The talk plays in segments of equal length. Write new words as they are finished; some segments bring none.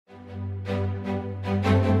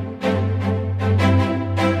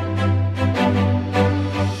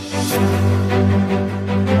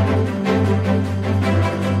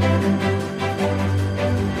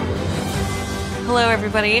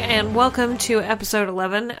everybody, and welcome to episode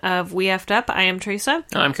 11 of We Effed Up. I am Teresa.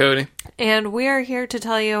 I'm Cody. And we are here to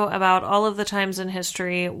tell you about all of the times in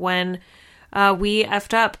history when we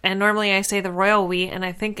effed up. And normally I say the royal we, and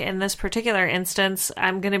I think in this particular instance,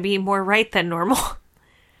 I'm going to be more right than normal.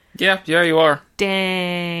 Yeah, you are.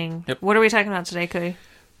 Dang. Yep. What are we talking about today, Cody?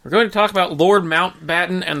 We're going to talk about Lord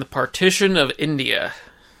Mountbatten and the partition of India.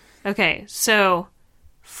 Okay, so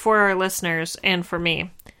for our listeners and for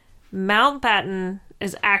me, Mountbatten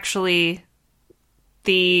is actually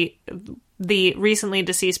the recently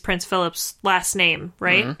deceased Prince Philip's last name,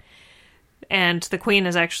 right? Mm-hmm. And the Queen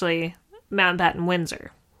is actually Mountbatten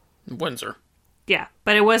Windsor. Windsor. Yeah,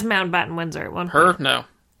 but it was Mountbatten Windsor at one point. Her? No.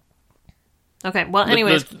 Okay, well,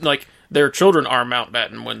 anyways. Their children are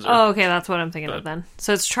Mountbatten Windsor. Oh, okay, that's what I'm thinking of then.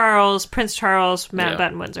 So it's Charles, Prince Charles,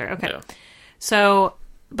 Mountbatten Windsor. Okay. Yeah. So,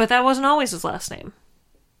 but that wasn't always his last name.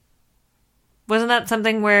 Wasn't that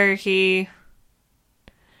something where he...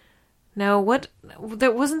 No, what...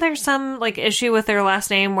 Wasn't there some, like, issue with their last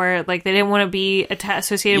name where, like, they didn't want to be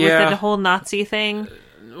associated with the whole Nazi thing?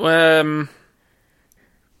 Or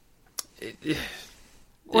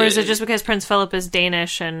is it just because Prince Philip is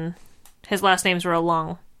Danish and his last names were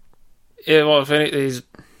long? Well, if anything,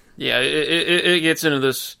 it gets into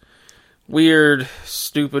this weird,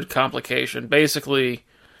 stupid complication. Basically,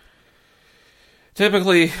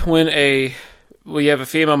 typically when you have a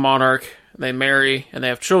female monarch, they marry and they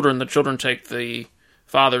have children, the children take the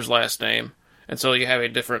father's last name, and so you have a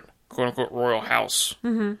different quote-unquote royal house.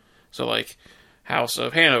 Mm-hmm. So, like, House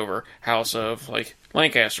of Hanover, House of, like,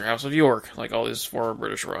 Lancaster, House of York, like all these former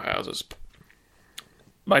British royal houses.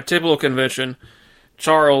 By typical convention,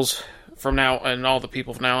 Charles, from now, and all the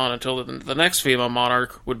people from now on until the next female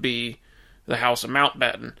monarch, would be the House of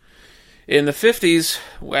Mountbatten. In the 50s,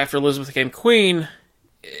 after Elizabeth became queen,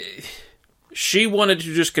 she wanted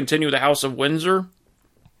to just continue the House of Windsor,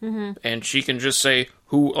 mm-hmm. and she can just say,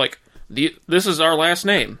 this is our last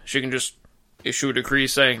name. She can just issue a decree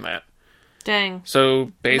saying that. Dang.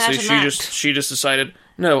 So, basically, she just decided,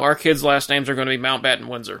 no, our kids' last names are going to be Mountbatten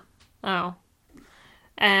Windsor. Oh.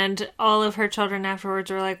 And all of her children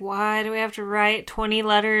afterwards were like, why do we have to write 20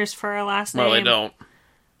 letters for our last name? Well, they don't.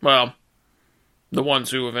 Well, the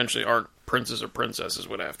ones who eventually aren't princes or princesses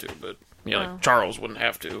would have to, but, like Charles wouldn't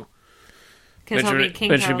have to. Because he'll be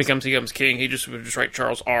King Eventually Charles. becomes king, he would just write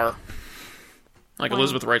Charles R. Like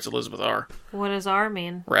Elizabeth writes Elizabeth R. What does R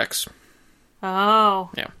mean? Rex.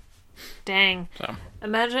 Oh. Yeah. Dang. So.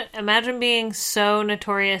 Imagine being so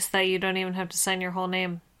notorious that you don't even have to sign your whole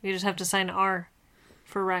name. You just have to sign R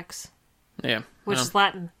for Rex. Yeah. Which is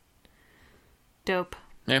Latin. Dope.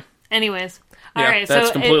 Yeah. Anyways. Yeah, all right, that's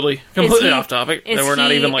so completely off topic. We're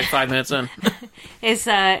not even like 5 minutes in. Is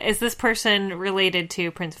this person related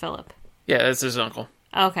to Prince Philip? Yeah, that's his uncle.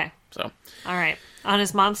 Okay. So. All right. On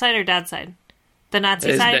his mom's side or dad's side? The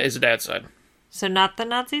Nazi side? His dad's side. So not the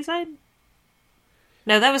Nazi side?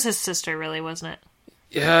 No, that was his sister, really, wasn't it?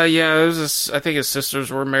 Yeah. It was I think his sisters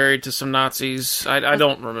were married to some Nazis. I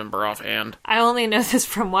don't remember offhand. I only know this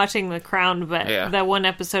from watching The Crown, but yeah. That one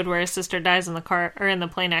episode where his sister dies in the car or in the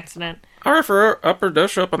plane accident. R for Upper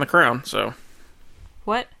does show up on The Crown, so.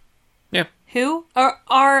 What? Yeah. Who? Or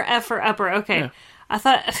R for Upper? Okay. Yeah. I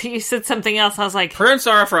thought you said something else. I was like... Prince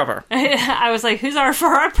R for Upper. I was like, who's R for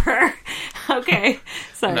Upper? Okay.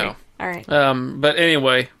 Sorry. No. All right. But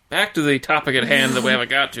anyway, back to the topic at hand that we haven't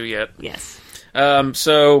got to yet. Yes.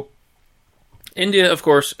 So, India, of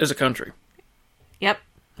course, is a country. Yep.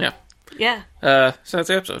 Yeah. Yeah. So that's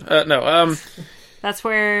the episode. No. That's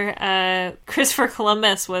where Christopher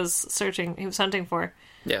Columbus was searching. He was hunting for.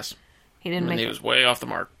 Yes. He didn't make it. He was way off the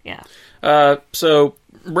mark. Yeah. So,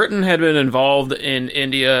 Britain had been involved in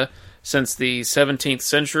India since the 17th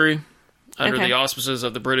century under the auspices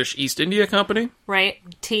of the British East India Company. Right.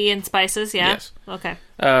 Tea and spices, yeah? Yes. Okay.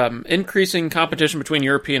 Increasing competition between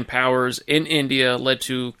European powers in India led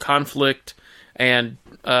to conflict and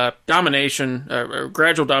domination,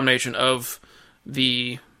 gradual domination of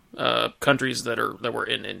the countries that were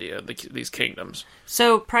in India, these kingdoms.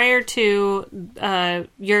 So prior to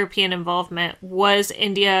European involvement, was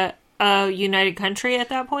India a united country at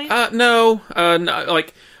that point? No.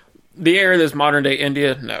 Like, the area that's modern-day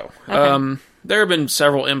India, no. Okay. There have been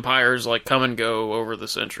several empires, like, come and go over the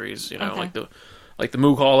centuries, okay. like the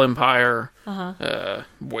Mughal Empire,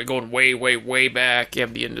 going way, way, way back. You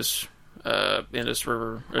have the Indus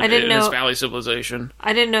River, Indus Valley civilization.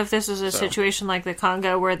 I didn't know if this was a situation like the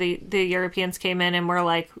Congo where the Europeans came in and were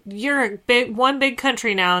like, "You're one big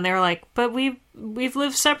country now," and they were like, "But we've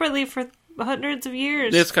lived separately for hundreds of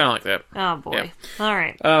years." It's kind of like that. Oh boy! Yeah. All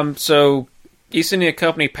right. So East India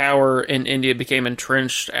Company power in India became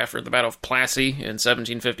entrenched after the Battle of Plassey in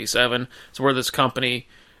 1757. It's where this company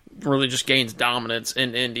really just gains dominance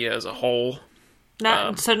in India as a whole.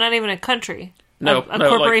 Not even a country. No, a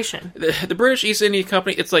corporation. Like, the British East India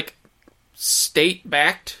Company, it's like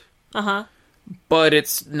state-backed, but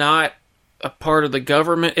it's not a part of the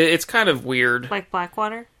government. It's kind of weird. Like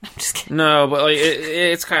Blackwater? I'm just kidding. No, but like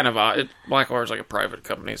it's kind of odd. Blackwater's like a private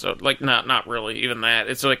company, so like not really even that.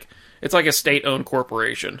 It's like a state-owned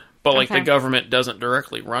corporation, but like the government doesn't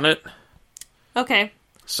directly run it. Okay.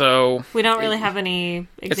 So we don't really have any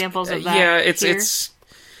examples of that. Yeah,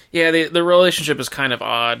 here. the relationship is kind of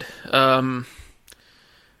odd.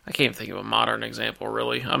 I can't think of a modern example,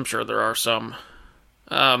 really. I'm sure there are some.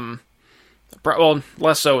 Well,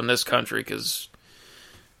 less so in this country, because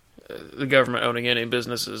the government owning any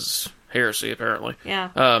business is heresy, apparently. Yeah.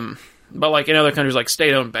 But like in other countries, like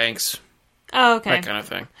state-owned banks. Oh, okay. That kind of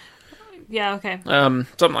thing. Yeah, okay.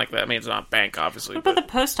 Something like that. I mean, it's not a bank, obviously. What about the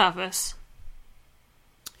post office?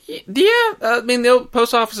 Yeah, I mean, the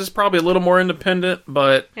post office is probably a little more independent,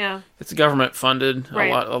 but it's government funded.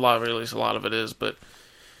 Right. A lot of it is, but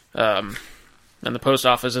and the post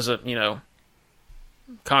office isn't,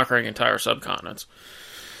 conquering entire subcontinents.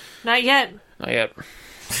 Not yet. Not yet.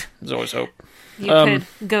 There's always hope. You could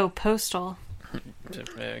go postal.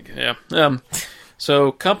 Yeah.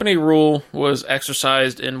 So company rule was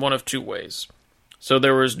exercised in one of two ways. So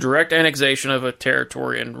there was direct annexation of a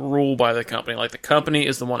territory and rule by the company. Like the company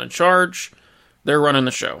is the one in charge. They're running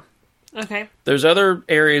the show. Okay. There's other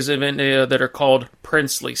areas of India that are called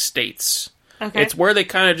princely states. Okay. It's where they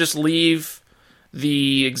kind of just leave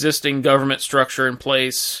the existing government structure in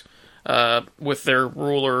place with their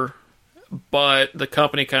ruler, but the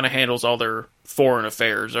company kind of handles all their foreign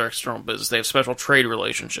affairs, their external business. They have special trade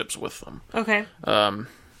relationships with them. Okay. And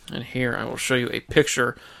here I will show you a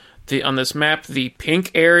picture. On this map, the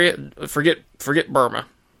pink area, forget Burma.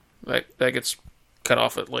 That gets cut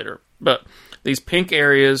off at later. But these pink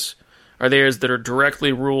areas are the areas that are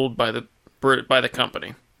directly ruled by the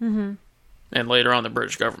company. Mm-hmm. And later on the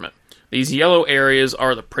British government. These yellow areas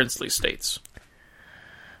are the princely states.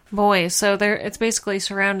 Boy, so it's basically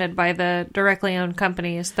surrounded by the directly owned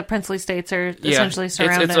companies. The princely states are essentially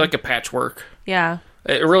surrounded. It's like a patchwork. Yeah.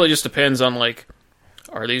 It really just depends on,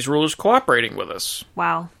 are these rulers cooperating with us?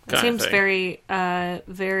 Wow. It seems very,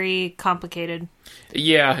 very complicated.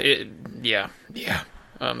 Yeah.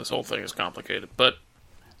 This whole thing is complicated, but...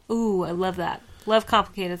 Ooh, I love that. Love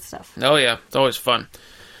complicated stuff. Oh, yeah. It's always fun.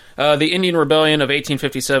 The Indian Rebellion of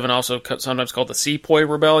 1857, also sometimes called the Sepoy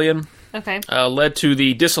Rebellion, led to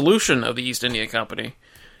the dissolution of the East India Company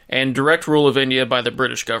and direct rule of India by the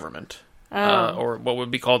British government, or what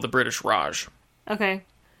would be called the British Raj. Okay.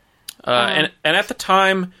 And at the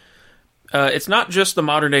time, it's not just the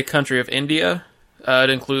modern-day country of India.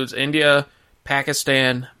 It includes India,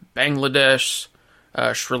 Pakistan, Bangladesh,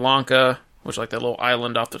 Sri Lanka, which is like that little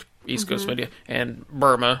island off the east coast of India, and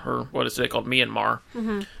Burma, or what is today called Myanmar.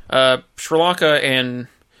 Mm-hmm. Sri Lanka and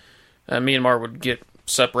Myanmar would get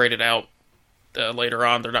separated out later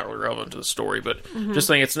on. They're not really relevant to the story, but just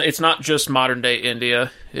saying it's not just modern-day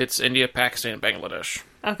India. It's India, Pakistan, and Bangladesh.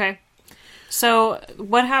 Okay. So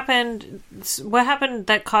what happened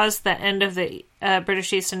that caused the end of the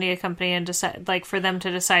British East India Company and for them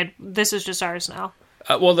to decide this is just ours now?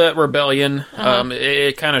 Well, that rebellion,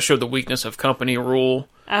 it kind of showed the weakness of company rule.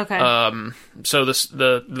 Okay. So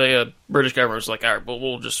the British government was like, all right, well,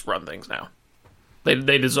 we'll just run things now.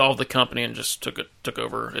 They dissolved the company and just took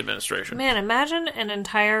over administration. Man, imagine an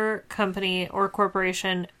entire company or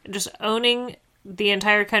corporation just owning the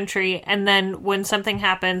entire country, and then when something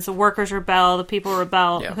happens, the workers rebel, the people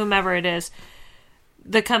rebel, whomever it is,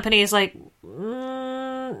 the company is like,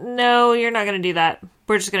 no, you're not going to do that.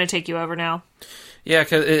 We're just going to take you over now. Yeah,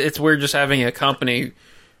 because it's weird just having a company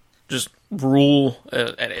just rule.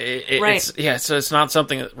 Right. It's not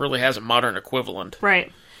something that really has a modern equivalent.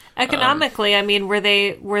 Right. Economically, I mean, were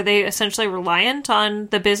they essentially reliant on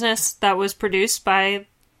the business that was produced by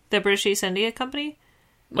the British East India Company?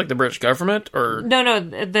 Like the British government, or no,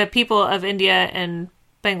 the people of India and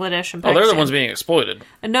Bangladesh and Pakistan. Oh, they're the ones being exploited.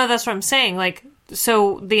 No, that's what I'm saying. Like,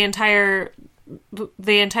 so the entire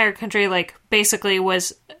country, basically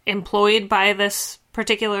was employed by this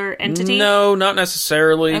particular entity? No, not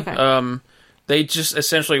necessarily. Okay. They just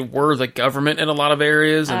essentially were the government in a lot of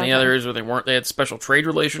areas, and the other areas where they weren't, they had special trade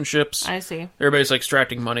relationships. I see. Everybody's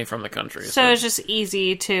extracting money from the country. So it's just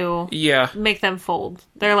easy to make them fold.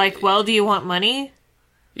 They're like, well, do you want money?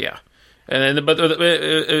 Yeah. And then, but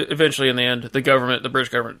eventually in the end, the British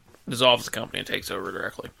government dissolves the company and takes over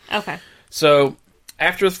directly. Okay. So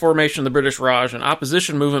After the formation of the British Raj, an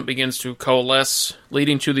opposition movement begins to coalesce,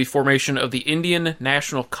 leading to the formation of the Indian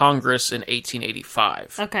National Congress in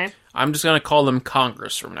 1885. Okay. I'm just going to call them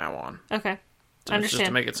Congress from now on. Okay. So Understand. just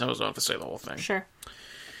to make it simple, so I don't have to say the whole thing. Sure.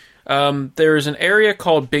 There is an area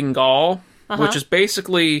called Bengal, which is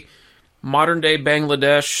basically modern-day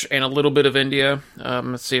Bangladesh and a little bit of India.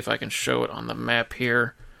 Let's see if I can show it on the map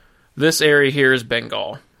here. This area here is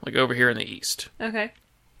Bengal, like over here in the east. Okay.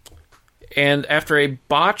 And after a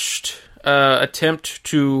botched attempt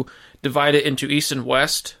to divide it into east and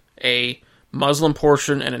west, a Muslim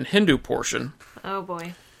portion and a Hindu portion, Oh,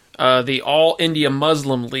 boy. the All India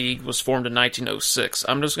Muslim League was formed in 1906.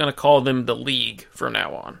 I'm just going to call them the League from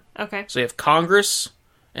now on. Okay. So you have Congress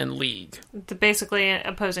and League. Basically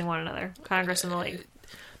opposing one another. Congress and the League.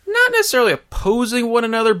 Not necessarily opposing one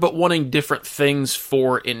another, but wanting different things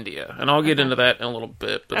for India. And I'll get into that in a little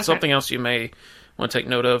bit. But something else you may want to take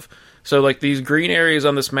note of. So, like, these green areas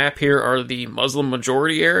on this map here are the Muslim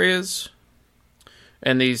majority areas.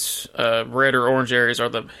 And these red or orange areas are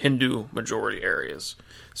the Hindu majority areas.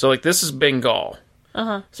 So, like, this is Bengal.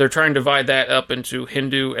 So they're trying to divide that up into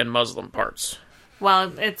Hindu and Muslim parts.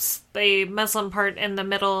 Well, it's the Muslim part in the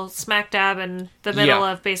middle, smack dab in the middle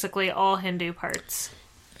of basically all Hindu parts.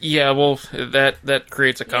 Yeah, well, that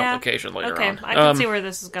creates a complication later on. Okay, I can see where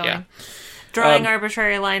this is going. Yeah. Drawing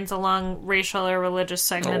arbitrary lines along racial or religious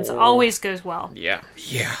segments always goes well. Yeah.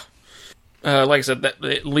 Like I said,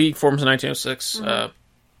 the League forms in 1906.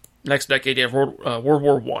 Next decade, you have World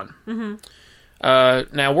War One.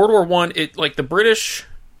 Now, World War One, the British,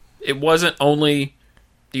 it wasn't only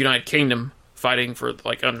the United Kingdom fighting for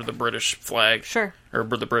under the British flag, Sure. or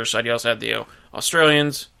the British side. You also had the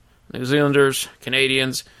Australians, New Zealanders,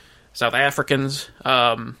 Canadians, South Africans.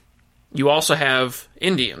 You also have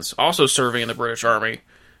Indians also serving in the British Army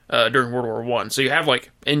during World War One. So you have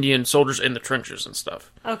Indian soldiers in the trenches and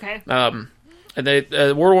stuff. Okay. And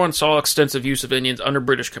World War One saw extensive use of Indians under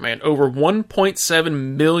British command. Over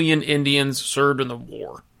 1.7 million Indians served in the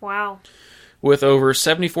war, Wow. with over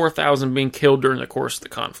 74,000 being killed during the course of the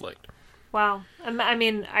conflict. Wow. I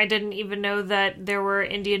mean, I didn't even know that there were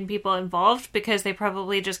Indian people involved because they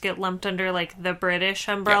probably just get lumped under the British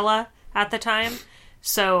umbrella at the time.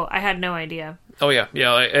 So I had no idea. Oh, yeah.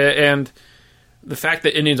 And the fact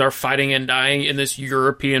that Indians are fighting and dying in this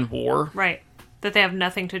European war. Right. That they have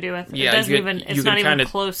nothing to do with. Yeah, It doesn't it's not even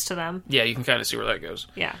close to them. Yeah, you can kind of see where that goes.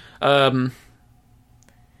 Yeah.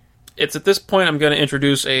 It's at this point I'm going to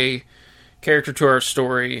introduce a character to our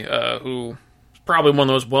story who is probably one of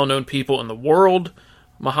the most well-known people in the world,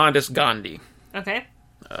 Mohandas Gandhi. Okay.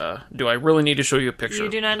 Do I really need to show you a picture? You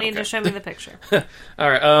do not need to show me the picture. All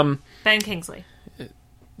right. Ben Kingsley.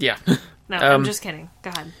 Yeah. No, I'm just kidding. Go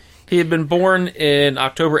ahead. He had been born in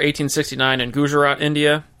October 1869 in Gujarat,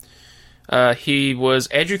 India. He was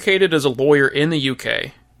educated as a lawyer in the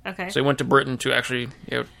UK. Okay. So he went to Britain to actually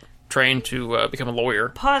train to become a lawyer.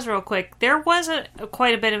 Pause real quick. There was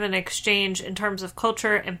quite a bit of an exchange in terms of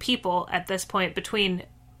culture and people at this point between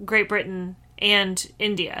Great Britain and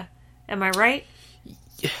India. Am I right?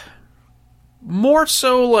 More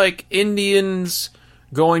so Indians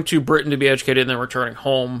going to Britain to be educated and then returning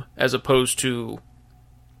home, as opposed to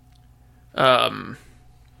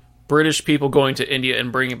British people going to India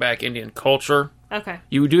and bringing back Indian culture. Okay.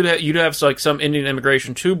 You do have some Indian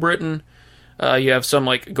immigration to Britain. You have some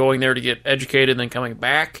going there to get educated and then coming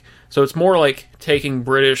back. So it's more taking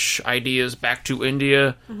British ideas back to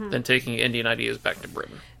India than taking Indian ideas back to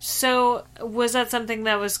Britain. So was that something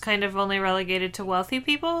that was kind of only relegated to wealthy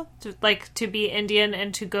people? To be Indian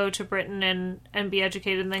and to go to Britain and be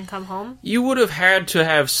educated and then come home? You would have had to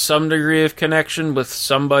have some degree of connection with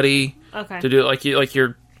somebody to do it.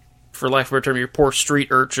 Your, for lack of a better term, your poor street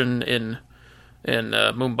urchin in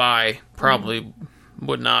Mumbai probably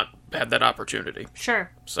would not have that opportunity. Sure.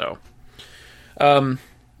 So,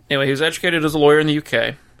 anyway, he was educated as a lawyer in the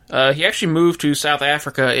UK. He actually moved to South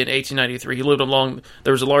Africa in 1893. He lived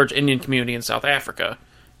there was a large Indian community in South Africa,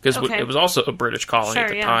 because it was also a British colony at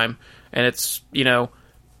the time. And it's,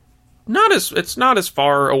 it's not as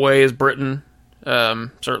far away as Britain,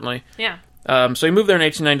 certainly. Yeah. So he moved there in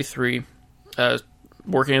 1893,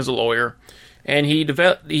 working as a lawyer. And he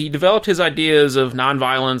developed his ideas of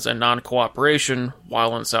nonviolence and non-cooperation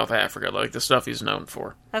while in South Africa, the stuff he's known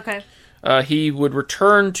for. Okay. He would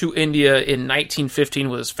return to India in 1915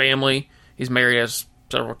 with his family. He's married, has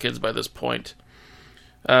several kids by this point.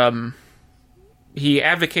 He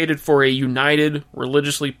advocated for a united,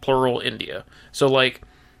 religiously plural India. So,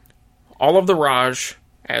 all of the Raj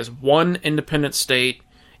as one independent state.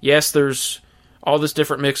 Yes, there's all this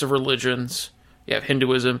different mix of religions, You have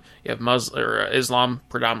Hinduism, you have Islam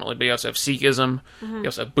predominantly, but you also have Sikhism, you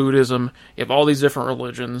also have Buddhism, you have all these different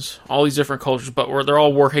religions, all these different cultures, but they're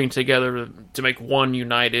all working together to make one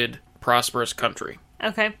united, prosperous country.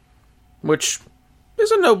 Okay. Which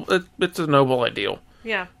is a noble ideal.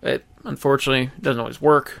 Yeah. It, unfortunately, doesn't always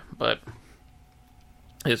work, but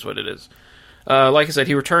it is what it is. Like I said,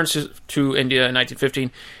 he returns to India in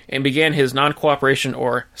 1915 and began his non-cooperation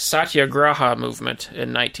or Satyagraha movement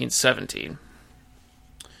in 1917.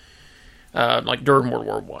 During World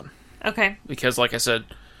War One. Okay. Because, like I said,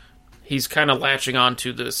 he's kind of latching on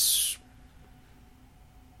to this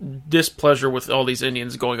displeasure with all these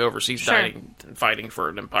Indians going overseas, dying and fighting for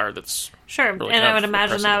an empire that's really and I would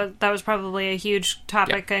imagine that was probably a huge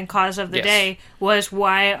topic and cause of the day, was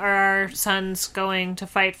why are our sons going to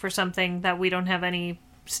fight for something that we don't have any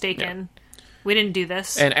stake in? We didn't do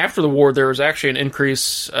this. And after the war, there was actually an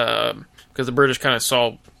increase, because the British kind of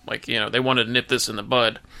saw, they wanted to nip this in the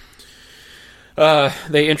bud.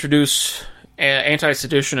 They introduced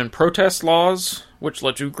anti-sedition and protest laws, which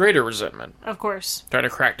led to greater resentment. Of course. Trying to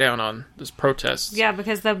crack down on this protest. Yeah,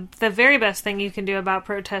 because the very best thing you can do about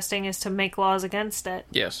protesting is to make laws against it.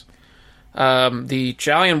 Yes. The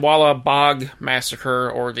Jallianwala Bagh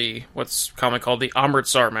massacre, or what's commonly called the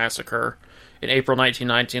Amritsar massacre, in April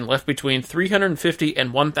 1919, left between 350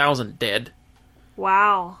 and 1,000 dead.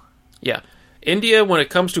 Wow. Yeah. India, when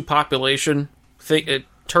it comes to population, in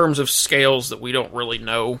terms of scales that we don't really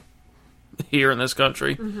know here in this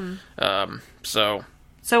country. Mm-hmm. So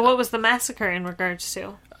what was the massacre in regards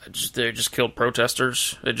to? They just killed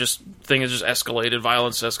protesters. Thing has just escalated.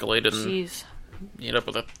 Violence escalated. And jeez. You end up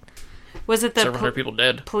with was it the several hundred people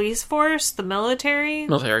dead. Police force? The military?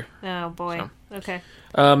 Military. Oh, boy. So. Okay.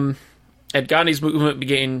 And Gandhi's movement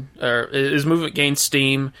his movement gained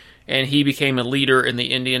steam, and he became a leader in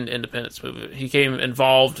the Indian independence movement. He became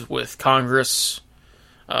involved with Congress.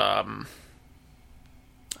 I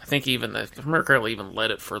think even America even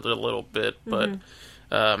led it for a little bit, but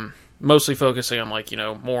mostly focusing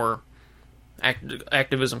on more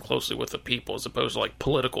activism closely with the people as opposed to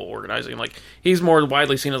political organizing. He's more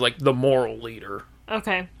widely seen as the moral leader.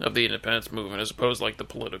 Okay. Of the independence movement as opposed to the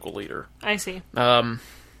political leader. I see.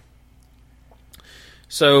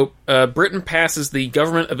 So Britain passes the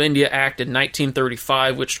Government of India Act in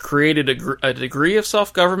 1935, which created a degree of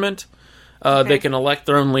self-government. They can elect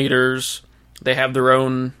their own leaders. They have their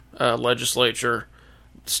own legislature,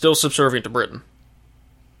 still subservient to Britain.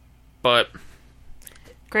 But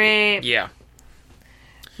great. Yeah.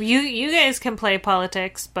 You guys can play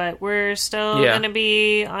politics, but we're still going to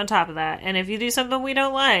be on top of that. And if you do something we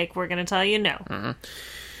don't like, we're going to tell you no. Mm-hmm.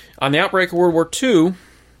 On the outbreak of World War II,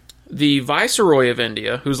 the Viceroy of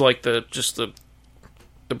India, who's the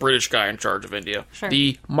British guy in charge of India,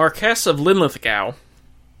 the Marquess of Linlithgow.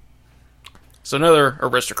 So another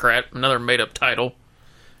aristocrat, another made-up title.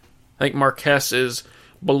 I think Marquess is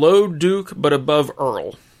below Duke, but above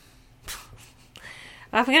Earl.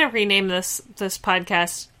 I'm going to rename this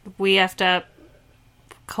podcast, We Effed Up,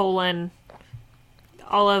 colon,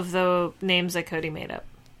 all of the names that Cody made up.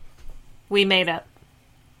 We made up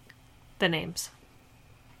the names.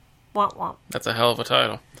 Womp womp. That's a hell of a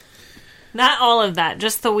title. Not all of that,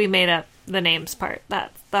 just the we made up the names part.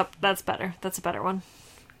 That's better. That's a better one.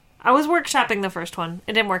 I was workshopping the first one.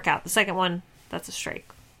 It didn't work out. The second one, that's a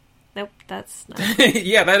strike. Nope, that's not.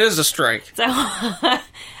 Yeah, that is a strike. So, a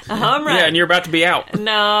home run. Yeah, and you're about to be out.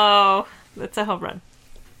 No, that's a home run.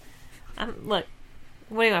 Look,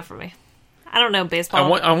 what do you want from me? I don't know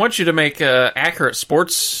baseball. I want you to make accurate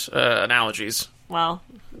sports analogies. Well,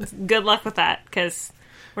 good luck with that, because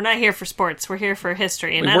we're not here for sports. We're here for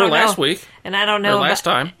history. And we were last week. And I don't know last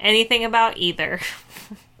time. Anything about either.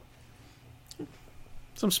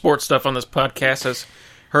 Some sports stuff on this podcast has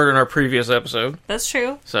heard in our previous episode. That's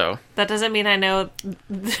true. So that doesn't mean I know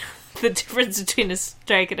the difference between a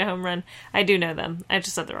strike and a home run. I do know them. I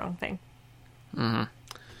just said the wrong thing. Mm-hmm.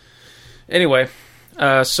 Anyway,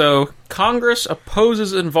 so Congress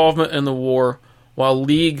opposes involvement in the war while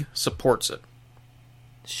League supports it.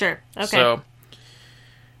 Sure. Okay. So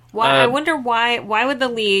I wonder why would the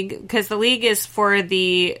League, because the League is for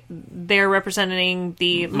they're representing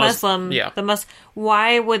the Muslim,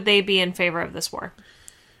 why would they be in favor of this war?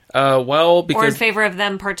 Well, because... Or in favor of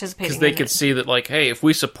them participating because they could see that, hey, if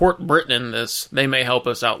we support Britain in this, they may help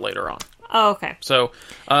us out later on. Oh, okay. So...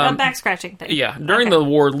 a back-scratching thing. Yeah. During the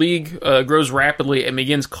war, League grows rapidly and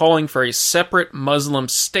begins calling for a separate Muslim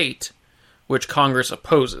state, which Congress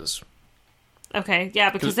opposes. Okay,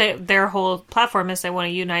 yeah, because their whole platform is they want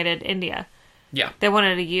a united India. Yeah. They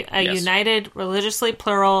wanted a united, religiously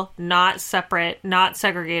plural, not separate, not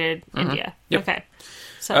segregated India. Yep. Okay.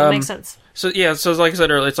 So that makes sense. So like I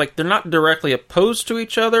said earlier, it's like they're not directly opposed to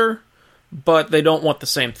each other, but they don't want the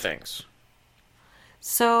same things.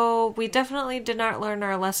 So we definitely did not learn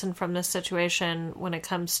our lesson from this situation when it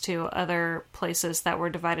comes to other places that were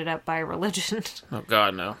divided up by religion. Oh,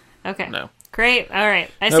 God, no. Okay. No. Great. All right.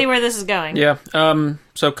 I see where this is going. Yeah.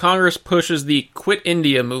 So Congress pushes the Quit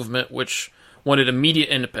India movement, which wanted immediate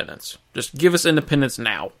independence. Just give us independence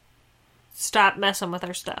now. Stop messing with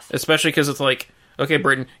our stuff. Especially because it's like, okay,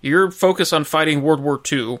 Britain, you're focused on fighting World War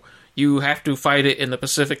II. You have to fight it in the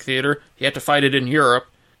Pacific Theater. You have to fight it in Europe.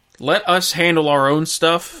 Let us handle our own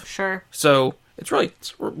stuff. Sure. So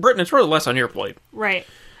Britain, it's really less on your plate. Right.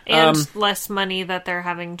 And less money that they're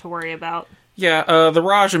having to worry about. Yeah, the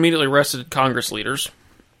Raj immediately arrested Congress leaders.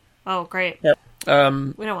 Oh, great. Yep.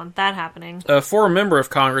 We don't want that happening. A former member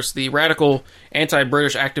of Congress, the radical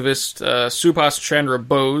anti-British activist Subhas Chandra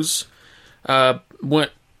Bose,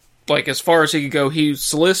 went like as far as he could go. He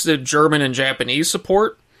solicited German and Japanese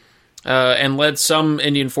support and led some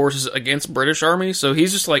Indian forces against British army. So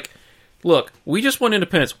he's just like, look, we just want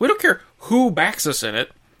independence. We don't care who backs us in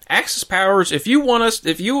it. Axis powers, if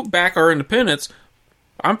you back our independence,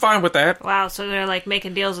 I'm fine with that. Wow, so they're like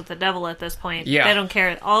making deals with the devil at this point. Yeah. They don't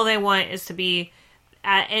care. All they want is to be,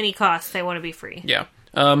 at any cost, they want to be free. Yeah.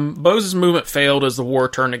 Bose's movement failed as the war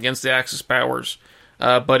turned against the Axis powers,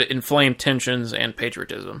 but it inflamed tensions and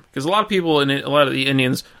patriotism. Because a lot of people, and a lot of the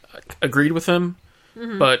Indians, agreed with him,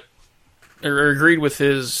 but or agreed with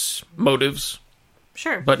his motives.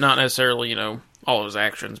 Sure. But not necessarily, all of his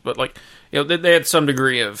actions. But, they had some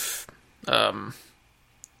degree of a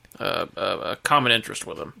common interest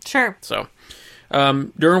with him. Sure. So,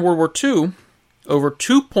 during World War II, over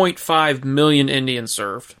 2.5 million Indians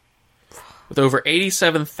served, with over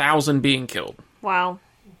 87,000 being killed. Wow.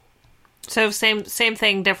 So same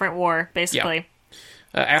thing, different war, basically.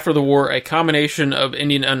 Yeah. After the war, a combination of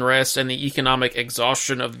Indian unrest and the economic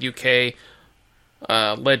exhaustion of the UK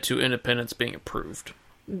led to independence being approved.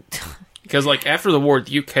 Because, after the war,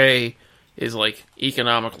 the UK is,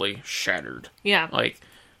 economically shattered. Yeah.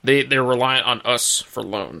 They're reliant on us for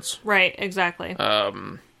loans. Right, exactly.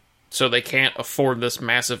 So they can't afford this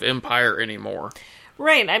massive empire anymore.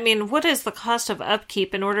 Right. I mean, what is the cost of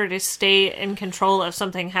upkeep in order to stay in control of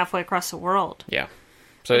something halfway across the world? Yeah.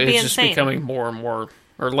 So it's just becoming more and more,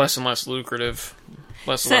 or less and less lucrative,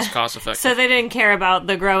 less and less cost effective. So they didn't care about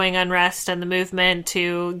the growing unrest and the movement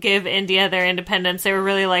to give India their independence. They were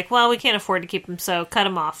really like, well, we can't afford to keep them, so cut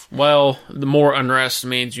them off. Well, the more unrest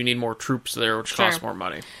means you need more troops there, which costs more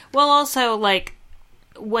money. Well, also,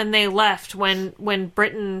 when they left, when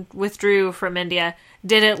Britain withdrew from India,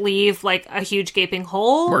 did it leave, a huge gaping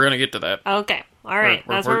hole? We're going to get to that. Okay. All right.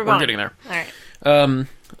 That's where we're going. We're getting there. All right.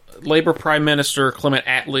 Labour Prime Minister Clement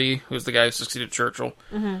Attlee, who's the guy who succeeded Churchill,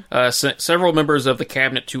 sent several members of the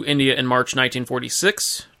cabinet to India in March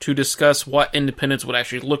 1946 to discuss what independence would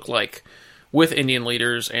actually look like with Indian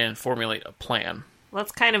leaders and formulate a plan. Well,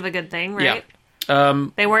 that's kind of a good thing, right? Yeah.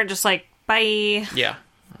 They weren't just like, bye. Yeah.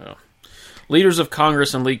 Well, leaders of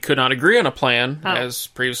Congress and League could not agree on a plan, as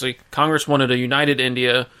previously. Congress wanted a united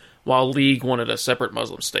India, while League wanted a separate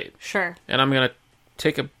Muslim state. Sure. And I'm going to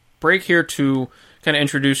take a break here to kind of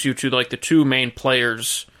introduce you to the two main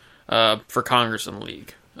players for Congress and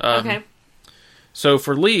League. Okay. So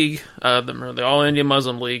for League, the All India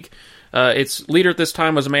Muslim League, its leader at this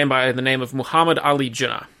time was a man by the name of Muhammad Ali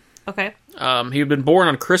Jinnah. Okay. He had been born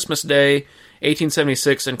on Christmas Day,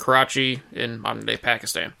 1876, in Karachi, in modern-day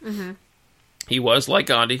Pakistan. Mm-hmm. He was, like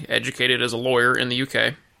Gandhi, educated as a lawyer in the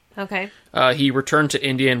UK. Okay. He returned to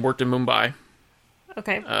India and worked in Mumbai.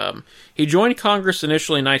 Okay. He joined Congress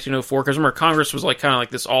initially in 1904, because remember, Congress was kind of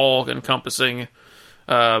this all-encompassing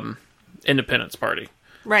independence party.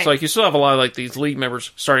 Right. So you still have a lot of these League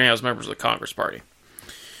members starting out as members of the Congress Party.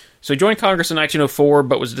 So he joined Congress in 1904,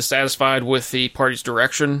 but was dissatisfied with the party's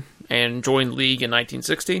direction and joined League in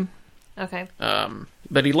 1916. Okay.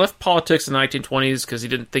 But he left politics in the 1920s because he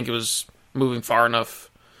didn't think it was moving far enough.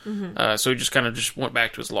 Mm-hmm. So he just went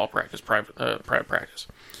back to his law practice, private practice.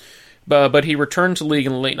 But he returned to League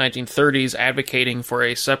in the late 1930s, advocating for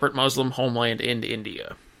a separate Muslim homeland in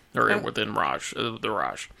India, or within the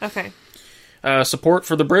Raj. Okay. Support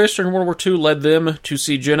for the British during World War II led them to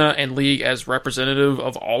see Jinnah and League as representative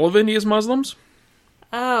of all of India's Muslims.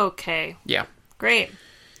 Okay. Yeah. Great.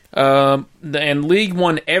 And League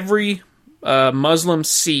won every Muslim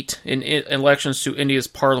seat in elections to India's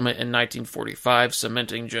parliament in 1945,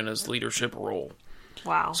 cementing Jinnah's leadership role.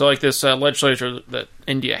 Wow. So this legislature that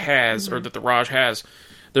India has, or that the Raj has,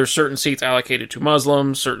 there's certain seats allocated to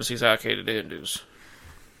Muslims, certain seats allocated to Hindus.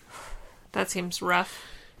 That seems rough.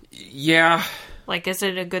 Yeah. Like, is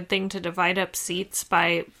it a good thing to divide up seats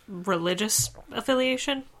by religious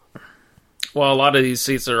affiliation? Well, a lot of these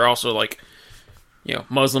seats are also like,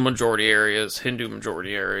 Muslim majority areas, Hindu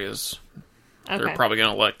majority areas. Okay. They're probably going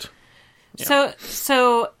to elect. Yeah.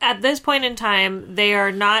 So at this point in time, they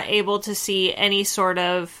are not able to see any sort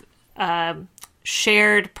of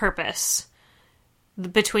shared purpose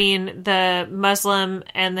between the Muslim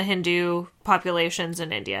and the Hindu populations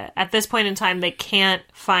in India. At this point in time, they can't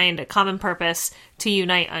find a common purpose to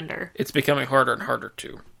unite under. It's becoming harder and harder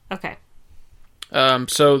to. Okay.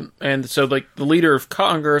 So the leader of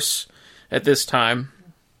Congress at this time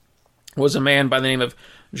was a man by the name of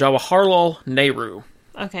Jawaharlal Nehru.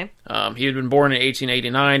 Okay. He had been born in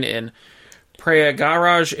 1889 in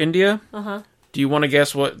Prayagraj, India. Uh-huh. Do you want to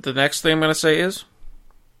guess what the next thing I'm going to say is?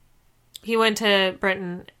 He went to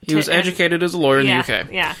Britain. He was educated as a lawyer in the UK.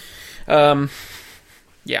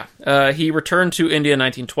 Yeah. He returned to India in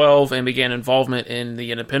 1912 and began involvement in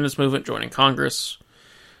the independence movement, joining Congress.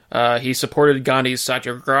 He supported Gandhi's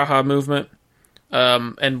Satyagraha movement.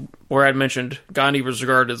 And where I'd mentioned Gandhi was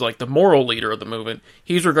regarded as like the moral leader of the movement,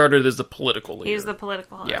 he's regarded as the political leader. He's the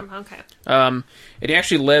political arm. Yeah. Okay. And he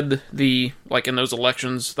actually led in those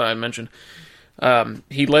elections that I mentioned,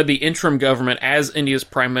 he led the interim government as India's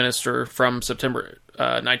prime minister from September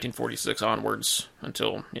 1946 onwards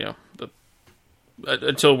until,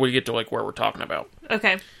 until we get to like where we're talking about.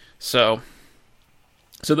 Okay. So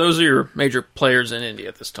those are your major players in India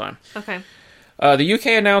at this time. Okay. The UK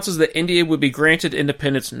announces that India would be granted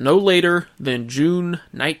independence no later than June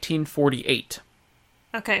 1948.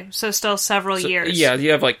 Okay, so still several years. Yeah, you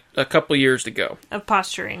have like a couple years to go. Of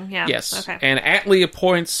posturing, yeah. Yes. Okay. And Attlee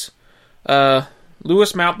appoints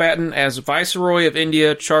Louis Mountbatten as Viceroy of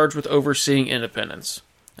India, charged with overseeing independence.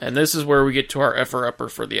 And this is where we get to our effer-upper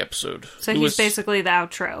for the episode. So he's basically the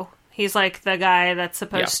outro. He's like the guy that's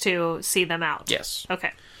supposed to see them out. Yes.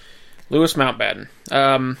 Okay. Louis Mountbatten.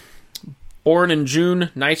 Born in June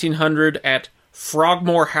 1900 at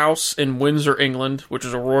Frogmore House in Windsor, England, which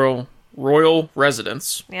is a royal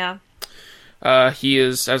residence. Yeah. He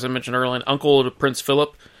is, as I mentioned earlier, an uncle to Prince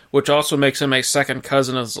Philip, which also makes him a second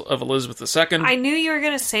cousin of Elizabeth II. I knew you were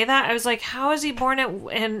going to say that. I was like, how is he born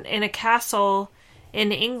in a castle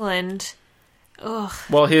in England? Ugh.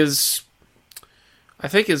 Well, I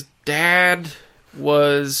think his dad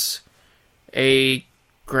was a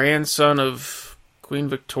grandson of Queen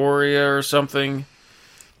Victoria or something.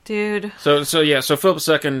 Dude. So Philip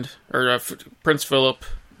II, or Prince Philip,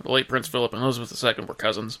 the late Prince Philip, and Elizabeth II were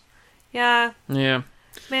cousins. Yeah. Yeah.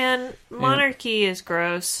 Man, monarchy is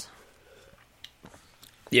gross.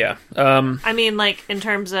 Yeah. I mean, like, in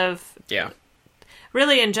terms of... Yeah.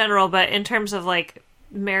 Really in general, but in terms of, like,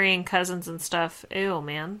 marrying cousins and stuff. Ew,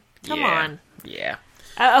 man. Come on. Yeah.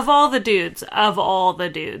 Of all the dudes.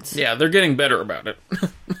 Yeah, they're getting better about it.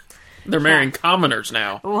 They're marrying commoners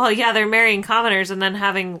now. Well, yeah, they're marrying commoners and then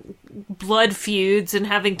having blood feuds and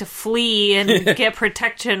having to flee and get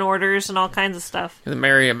protection orders and all kinds of stuff. They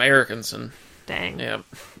marry Americans and... Dang. Yeah.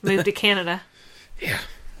 Move to Canada. Yeah.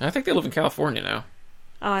 I think they live in California now.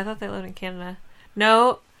 Oh, I thought they lived in Canada.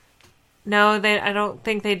 No, I don't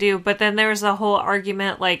think they do. But then there was a whole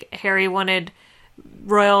argument, like, Harry wanted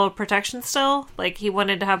royal protection still. Like, he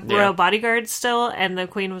wanted to have royal bodyguards still, and the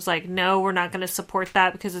Queen was like, no, we're not going to support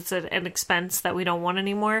that because it's an expense that we don't want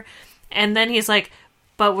anymore. And then he's like,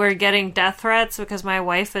 but we're getting death threats because my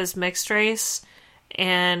wife is mixed race.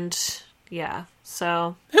 And, yeah,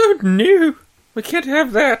 so... Oh, no! We can't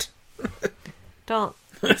have that! Don't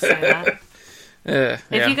say that.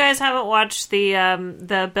 If you guys haven't watched the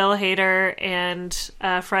Bill Hader and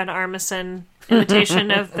Fred Armisen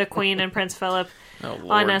imitation of the Queen and Prince Philip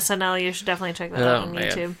on SNL, you should definitely check that out on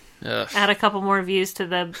YouTube. Add a couple more views to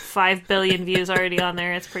the 5 billion views already on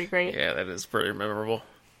there. It's pretty great. Yeah, that is pretty memorable.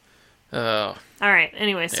 All right.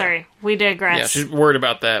 Anyway, sorry. We digress. Yeah, she's worried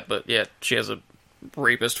about that, but yeah, she has a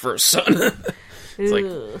rapist for a son. It's like,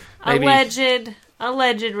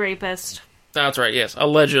 alleged rapist. That's right, yes.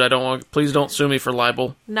 Alleged. Please don't sue me for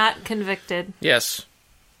libel. Not convicted. Yes.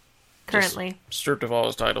 Currently. Just stripped of all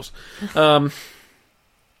his titles. So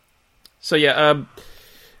yeah,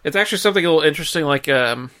 it's actually something a little interesting, like,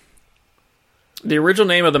 the original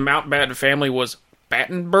name of the Mountbatten family was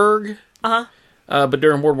Battenberg. Uh-huh. But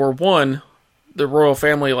during World War I, the royal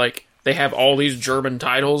family, like, they have all these German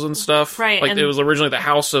titles and stuff. Right. Like, it was originally the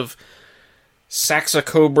House of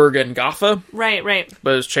Saxe-Coburg and Gotha. Right.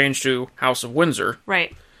 But it was changed to House of Windsor.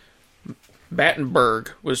 Right.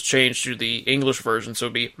 Battenberg was changed to the English version, so it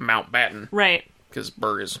would be Mountbatten. Right. Because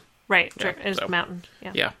Berg is... Right. Yeah, is mountain.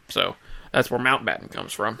 Yeah. Yeah, so... That's where Mountbatten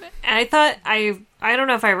comes from. I thought I don't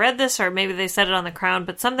know if I read this or maybe they said it on The Crown,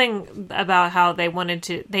 but something about how they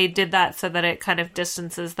did that so that it kind of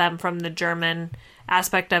distances them from the German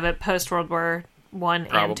aspect of it post World War One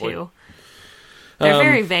and Two. They're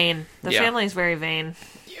very vain. The family's very vain.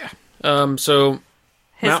 Yeah. So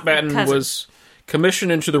Mountbatten was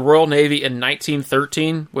commissioned into the Royal Navy in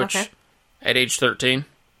 1913, which at age 13.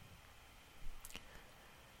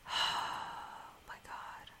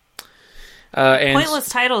 And pointless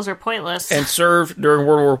titles are pointless. And served during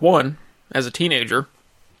World War One as a teenager.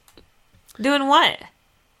 Doing what?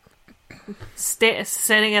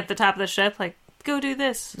 Sitting at the top of the ship, like, go do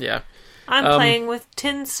this. Yeah. I'm playing with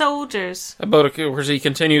tin soldiers. Of course, he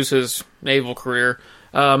continues his naval career.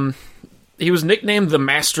 He was nicknamed the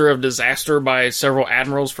Master of Disaster by several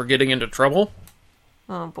admirals for getting into trouble.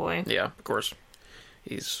 Oh, boy. Yeah, of course.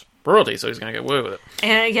 He's royalty, so he's going to get away with it.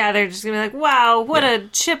 And yeah, they're just going to be like, wow, what a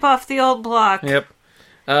chip off the old block. Yep.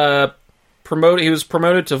 He was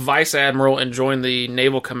promoted to Vice Admiral and joined the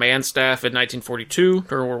Naval Command Staff in 1942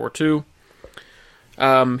 during World War II.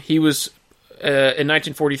 In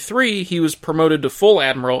 1943, he was promoted to Full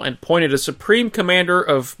Admiral and appointed as Supreme Commander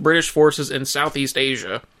of British forces in Southeast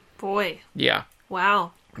Asia. Boy. Yeah.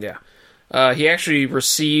 Wow. Yeah. He actually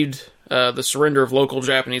received the surrender of local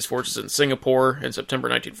Japanese forces in Singapore in September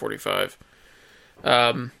 1945.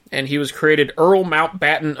 And he was created Earl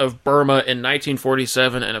Mountbatten of Burma in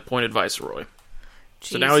 1947 and appointed Viceroy.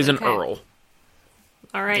 So now he's an Earl.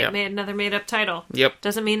 All right, yep. Another made-up title. Yep.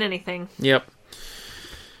 Doesn't mean anything. Yep.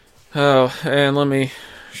 Oh, and let me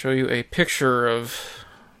show you a picture of...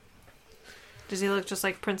 Does he look just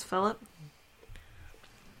like Prince Philip?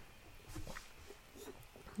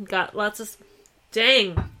 Got lots of...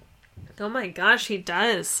 Dang. Oh my gosh, he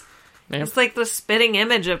does. Yeah. It's like the spitting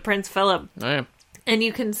image of Prince Philip. Yeah. And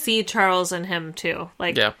you can see Charles in him, too.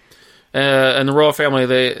 Like, yeah. And the royal family,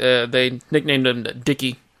 they nicknamed him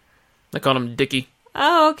Dickie. They called him Dickie.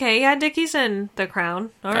 Oh, okay. Yeah, Dickie's in The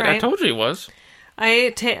Crown. All right. I told you he was.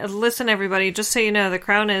 Listen, everybody, just so you know, The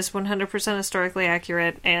Crown is 100% historically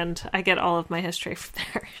accurate, and I get all of my history from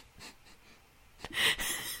there.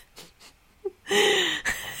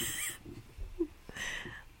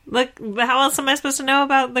 Look, how else am I supposed to know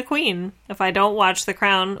about the Queen if I don't watch The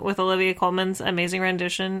Crown with Olivia Colman's amazing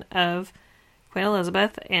rendition of Queen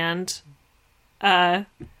Elizabeth and read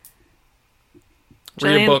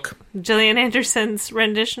a book. Gillian Anderson's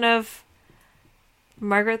rendition of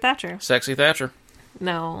Margaret Thatcher. Sexy Thatcher.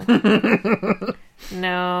 No.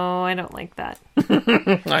 No, I don't like that.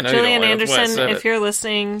 I know Gillian you don't Anderson, if you're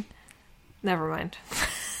listening, never mind.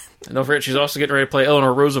 And don't forget, she's also getting ready to play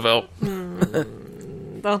Eleanor Roosevelt.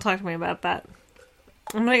 Don't talk to me about that.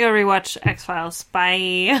 I'm gonna go rewatch X-Files. Bye.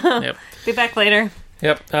 Yep. Be back later.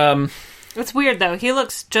 Yep. It's weird, though. He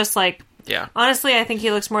looks just like... Yeah. Honestly, I think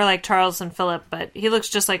he looks more like Charles than Philip, but he looks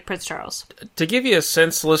just like Prince Charles. To give you a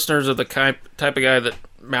sense, listeners, of the type of guy that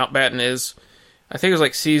Mountbatten is, I think it was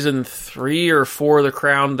like season 3 or 4 of The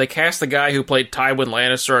Crown. They cast the guy who played Tywin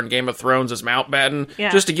Lannister on Game of Thrones as Mountbatten,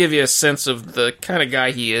 just to give you a sense of the kind of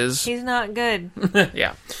guy he is. He's not good.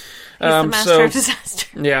 Yeah. He's the master of disaster.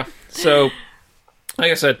 Yeah. So,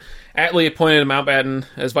 like I said, Attlee appointed Mountbatten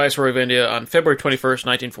as Viceroy of India on February 21st,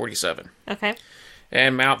 1947. Okay.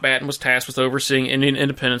 And Mountbatten was tasked with overseeing Indian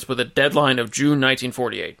independence with a deadline of June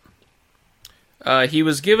 1948. He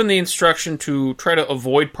was given the instruction to try to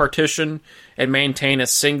avoid partition and maintain a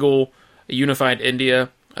single, unified India.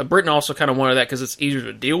 Britain also kind of wanted that because it's easier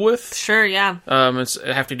to deal with. Sure, yeah.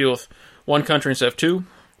 Have to deal with one country instead of two.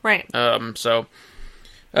 Right.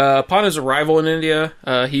 Upon his arrival in India,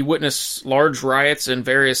 he witnessed large riots in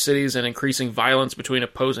various cities and increasing violence between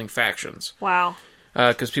opposing factions. Wow.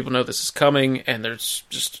 Because people know this is coming, and there's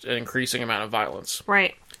just an increasing amount of violence.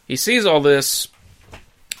 Right. He sees all this,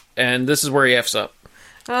 and this is where he F's up.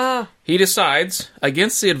 He decides,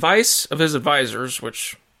 against the advice of his advisors,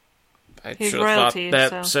 which I should have thought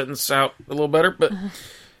that sentence out a little better, but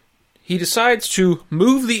he decides to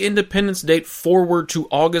move the independence date forward to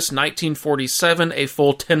August 1947, a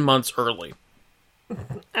full 10 months early.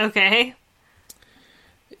 Okay.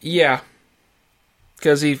 Yeah.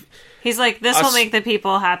 Because he's like, this will make the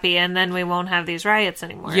people happy, and then we won't have these riots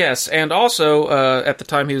anymore. Yes, and also, at the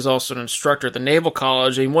time, he was also an instructor at the Naval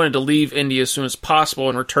College, and he wanted to leave India as soon as possible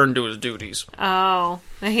and return to his duties. Oh.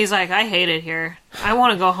 And he's like, I hate it here. I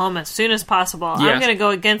want to go home as soon as possible. Yes. I'm going to go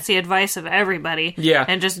against the advice of everybody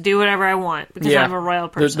and just do whatever I want, because I'm a royal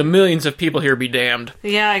person. The millions of people here be damned.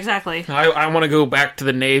 Yeah, exactly. I want to go back to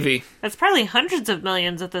the Navy. That's probably hundreds of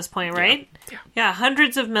millions at this point, right? Yeah,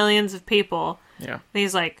 hundreds of millions of people. Yeah. And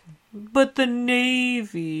he's like, but the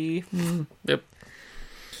Navy. Yep.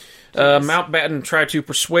 Mountbatten tried to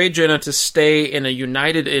persuade Jinnah to stay in a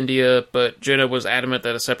united India, but Jinnah was adamant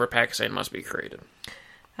that a separate Pakistan must be created.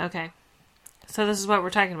 Okay. So this is what we're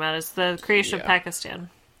talking about, is the creation of Pakistan.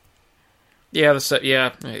 Yeah,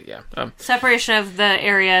 Separation of the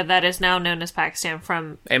area that is now known as Pakistan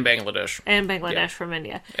from... And Bangladesh. From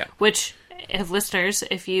India. Yeah. Which, listeners,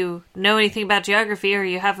 if you know anything about geography or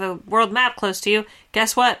you have the world map close to you,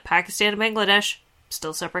 guess what? Pakistan and Bangladesh,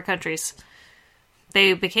 still separate countries.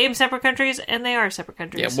 They became separate countries, and they are separate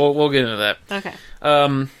countries. Yeah, we'll get into that. Okay.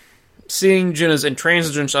 Seeing Jinnah's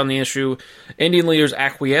intransigence on the issue, Indian leaders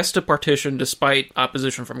acquiesced to partition despite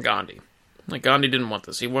opposition from Gandhi. Like, Gandhi didn't want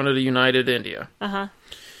this. He wanted a united India.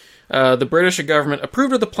 The British government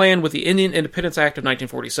approved of the plan with the Indian Independence Act of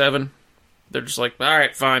 1947. They're just like, all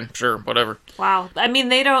right, fine, sure, whatever. Wow. I mean,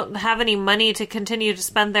 they don't have any money to continue to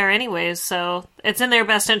spend there anyways, so it's in their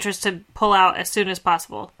best interest to pull out as soon as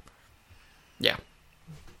possible. Yeah.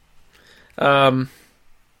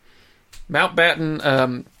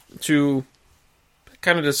 Mountbatten, to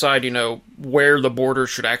kind of decide, where the border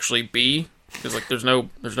should actually be, because there's no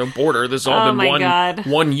border. This has all been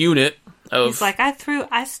one unit of. He's like,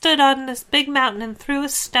 I stood on this big mountain and threw a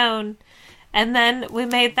stone, and then we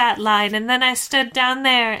made that line, and then I stood down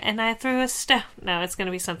there and I threw a stone. No, it's going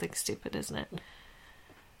to be something stupid, isn't it?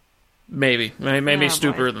 Maybe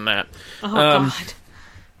stupider than that. Oh God!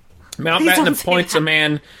 Mountbatten appoints a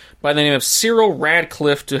man by the name of Cyril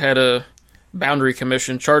Radcliffe to head a boundary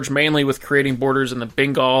commission charged mainly with creating borders in the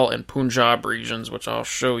Bengal and Punjab regions, which I'll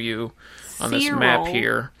show you on this map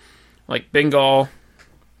here. Like Bengal,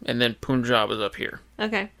 and then Punjab is up here.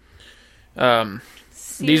 Okay.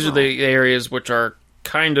 These are the areas which are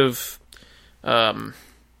kind of the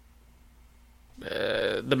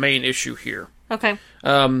main issue here. Okay.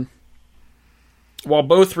 While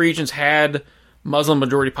both regions had Muslim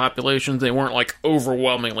majority populations, they weren't like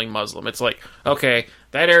overwhelmingly Muslim. It's like, okay,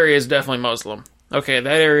 that area is definitely Muslim. Okay,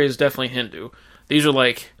 that area is definitely Hindu. These are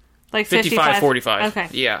like 55-45. Okay.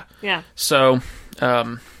 Yeah. Yeah. So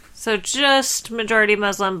just majority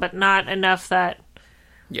Muslim, but not enough that...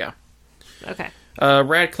 Yeah. Okay.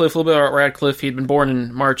 Radcliffe, a little bit about Radcliffe. He'd been born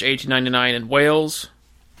in March 1899 in Wales.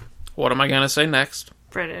 What am I going to say next?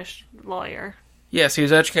 British lawyer. Yes, he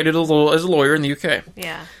was educated as a lawyer in the UK.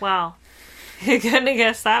 Yeah, wow. You couldn't have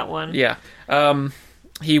guessed that one. Yeah.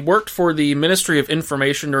 He worked for the Ministry of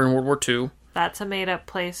Information during World War II. That's a made-up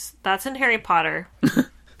place. That's in Harry Potter.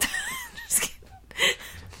 Just kidding.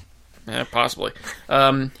 Yeah, possibly.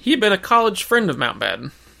 He had been a college friend of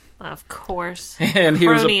Mountbatten. Of course. And he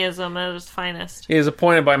cronyism at its finest. He was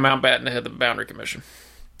appointed by Mountbatten to head the Boundary Commission.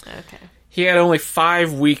 Okay. He had only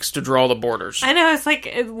 5 weeks to draw the borders. I know, it's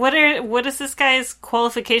like, what is this guy's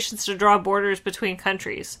qualifications to draw borders between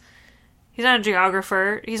countries? He's not a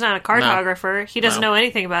geographer. He's not a cartographer. No. He doesn't know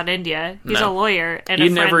anything about India. He's a lawyer and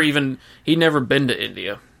he'd never been to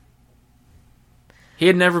India. He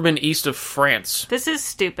had never been east of France. This is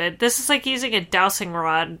stupid. This is like using a dowsing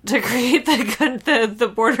rod to create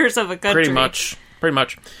the borders of a country. Pretty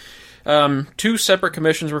much. 2 separate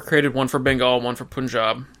commissions were created, one for Bengal, one for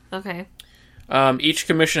Punjab. Okay. Each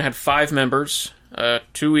commission had 5 members,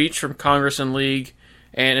 2 each from Congress and League,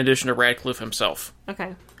 and in addition to Radcliffe himself.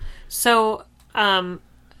 Okay. So,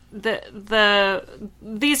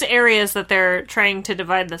 these areas that they're trying to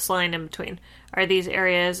divide this line in between, are these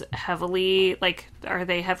areas are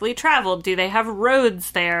they heavily traveled? Do they have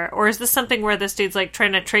roads there? Or is this something where this dude's like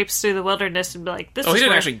trying to traipse through the wilderness and be like, this is he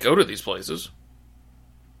didn't actually go to these places.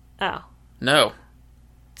 Oh. No.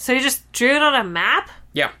 So he just drew it on a map?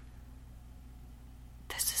 Yeah.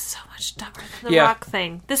 This is so much dumber than the rock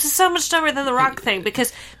thing. This is so much dumber than the rock thing,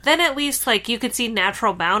 because then at least, you could see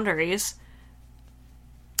natural boundaries.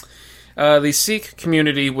 The Sikh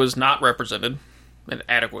community was not represented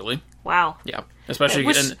adequately. Wow. Yeah. Especially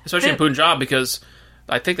in Punjab, because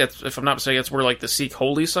I think that's, if I'm not mistaken, that's where, the Sikh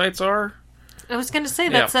holy sites are. I was going to say,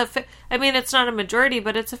 that's it's not a majority,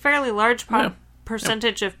 but it's a fairly large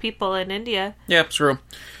percentage of people in India. Yeah, it's true.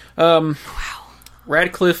 Wow.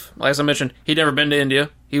 Radcliffe, as I mentioned, he'd never been to India.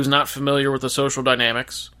 He was not familiar with the social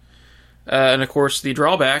dynamics. And, of course, the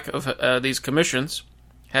drawback of these commissions,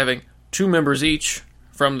 having 2 members each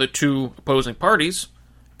from the 2 opposing parties,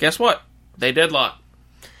 guess what? They deadlocked.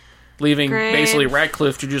 Leaving basically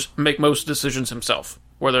Radcliffe to just make most decisions himself.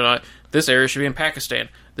 Whether or not this area should be in Pakistan,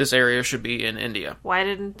 this area should be in India. Why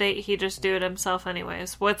didn't he just do it himself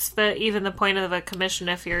anyways? What's the point of a commission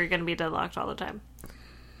if you're going to be deadlocked all the time?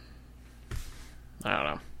 I don't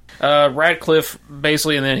know. Radcliffe,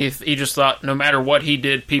 basically, and then he just thought no matter what he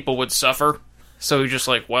did, people would suffer. So he's just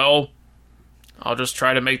like, well, I'll just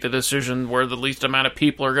try to make the decision where the least amount of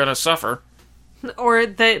people are going to suffer. Or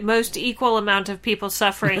the most equal amount of people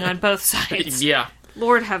suffering on both sides. Yeah.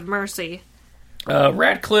 Lord have mercy.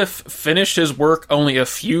 Radcliffe finished his work only a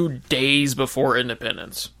few days before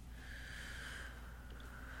independence.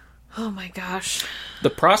 Oh my gosh. The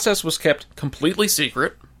process was kept completely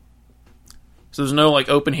secret. So there's no, like,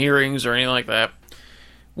 open hearings or anything like that.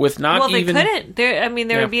 With not even... Well, they couldn't.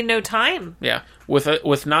 There would be no time. Yeah.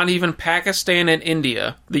 With not even Pakistan and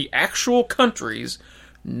India, the actual countries,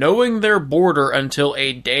 knowing their border until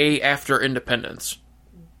a day after independence.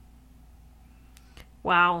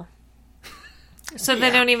 Wow. So they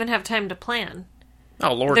don't even have time to plan.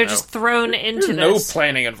 Oh, Lord, They're no. just thrown into There's this. no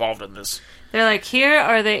planning involved in this. They're like, here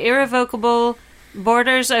are the irrevocable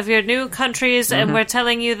borders of your new countries, and we're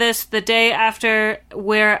telling you this the day after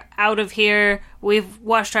we're out of here. We've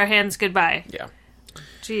washed our hands goodbye. Yeah.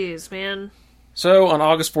 Jeez, man. So, on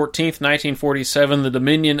August 14th, 1947, the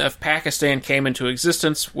Dominion of Pakistan came into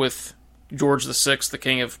existence with George VI, the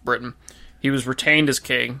King of Britain. He was retained as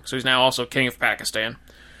king, so he's now also King of Pakistan.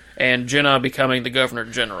 And Jinnah becoming the Governor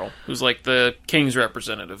General, who's like the king's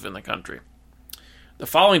representative in the country. The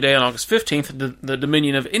following day, on August 15th, the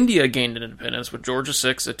Dominion of India gained independence, with George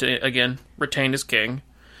VI, again, retained as king,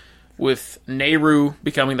 with Nehru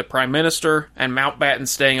becoming the Prime Minister, and Mountbatten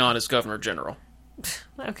staying on as Governor General.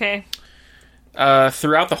 Okay.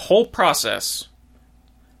 Throughout the whole process,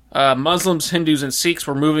 Muslims, Hindus, and Sikhs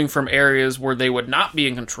were moving from areas where they would not be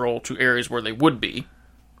in control to areas where they would be.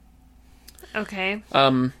 Okay.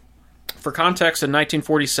 For context, in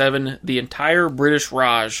 1947, the entire British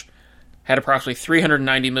Raj had approximately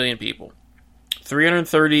 390 million people.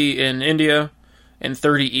 330 in India, and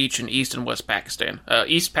 30 each in East and West Pakistan.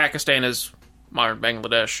 East Pakistan is modern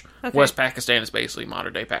Bangladesh. Okay. West Pakistan is basically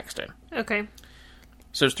modern-day Pakistan. Okay.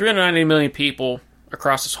 So there's 390 million people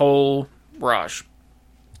across this whole Raj.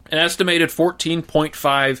 An estimated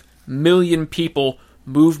 14.5 million people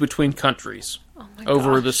moved between countries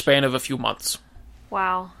over the span of a few months.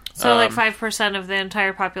 Wow. So like 5% of the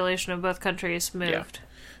entire population of both countries moved. Yeah.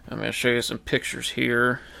 I'm going to show you some pictures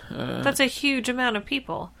here. That's a huge amount of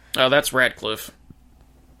people. Oh, that's Radcliffe.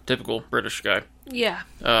 Typical British guy. Yeah.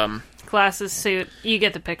 Glasses, suit. You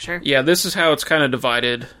get the picture. Yeah, this is how it's kind of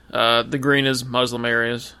divided. The green is Muslim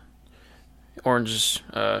areas. Orange is,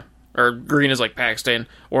 or green is like Pakistan.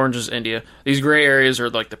 Orange is India. These gray areas are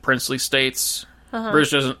like the princely states.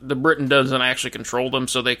 Britain doesn't actually control them,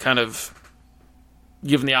 so they kind of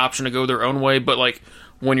give them the option to go their own way. But like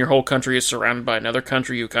when your whole country is surrounded by another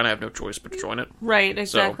country, you kind of have no choice but to join it. Right,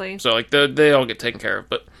 exactly. So like they all get taken care of.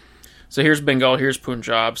 But so here's Bengal, here's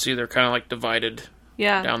Punjab. See, they're kind of like divided.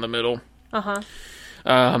 Yeah. Down the middle. Uh-huh.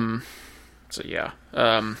 So yeah.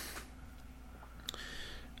 And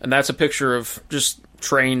that's a picture of just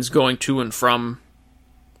trains going to and from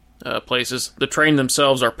places. The train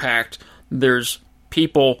themselves are packed. There's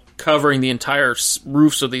people covering the entire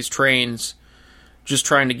roofs of these trains just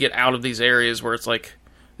trying to get out of these areas where it's like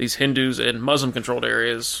these Hindus and Muslim-controlled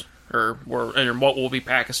areas, or in what will be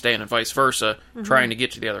Pakistan and vice versa, trying to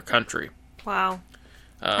get to the other country. Wow.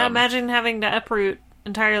 Imagine having to uproot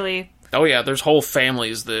entirely. Oh yeah, there's whole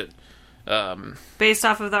families that... based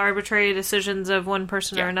off of the arbitrary decisions of one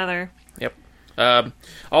person or another. Yep.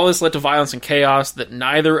 All this led to violence and chaos that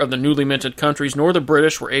neither of the newly minted countries nor the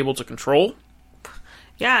British were able to control.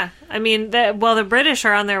 Yeah, I mean, the British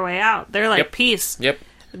are on their way out. They're like, peace. Yep.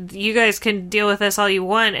 You guys can deal with this all you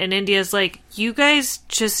want. And India's like, you guys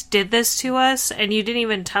just did this to us, and you didn't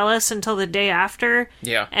even tell us until the day after.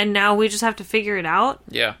 Yeah. And now we just have to figure it out?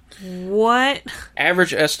 Yeah. What?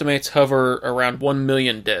 Average estimates hover around 1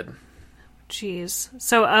 million dead. Jeez.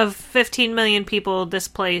 So of 15 million people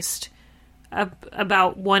displaced,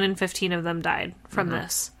 about 1 in 15 of them died from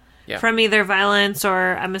this. Yeah. From either violence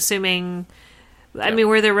or, I'm assuming... I mean,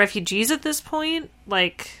 were there refugees at this point?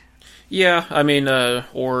 Like... Yeah, I mean,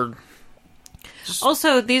 or...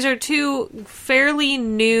 Also, these are two fairly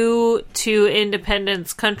new to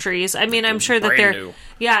independence countries. I mean, I'm sure that they're... new.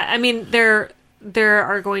 Yeah, I mean, there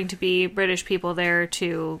are going to be British people there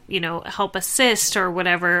to, help assist or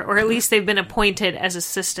whatever, or at least they've been appointed as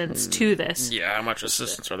assistants to this. Yeah, how much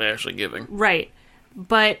assistance are they actually giving? Right.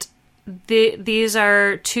 But these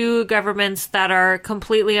are two governments that are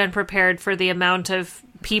completely unprepared for the amount of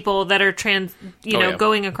people that are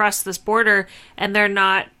going across this border, and they're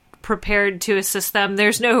not prepared to assist them.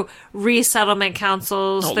 There's no resettlement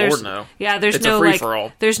councils. Oh, Lord, no. Yeah, there's it's no a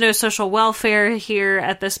free-for-all. There's no social welfare here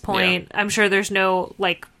at this point. Yeah. I'm sure there's no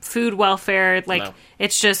food welfare. No.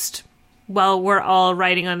 It's just, well, we're all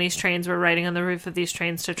riding on these trains. We're riding on the roof of these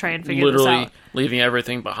trains to try and figure this Literally out. leaving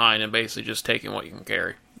everything behind and basically just taking what you can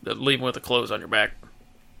carry. Leaving with the clothes on your back.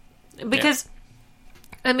 Because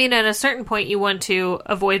I mean, at a certain point, you want to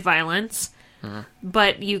avoid violence,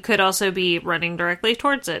 but you could also be running directly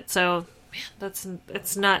towards it. So, man,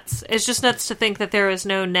 it's nuts. It's just nuts to think that there is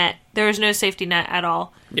no safety net at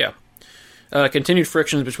all. Yeah. Continued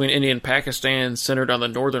frictions between India and Pakistan centered on the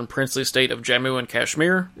northern princely state of Jammu and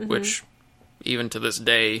Kashmir, which, even to this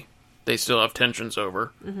day, they still have tensions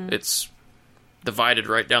over. It's divided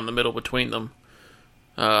right down the middle between them.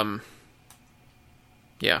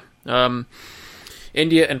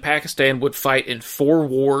 India and Pakistan would fight in 4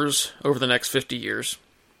 wars over the next 50 years.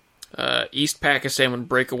 East Pakistan would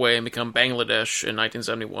break away and become Bangladesh in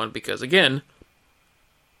 1971 because, again,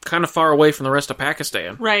 kind of far away from the rest of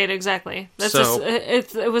Pakistan. Right, exactly. That's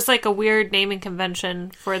it was like a weird naming convention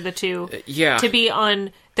for the two. To be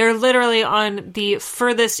on... They're literally on the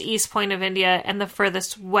furthest east point of India and the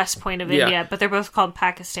furthest west point of India, but they're both called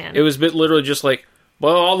Pakistan. It was literally just like,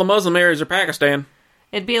 well, all the Muslim areas are Pakistan.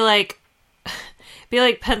 It'd be like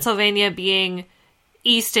Pennsylvania being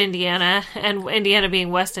East Indiana and Indiana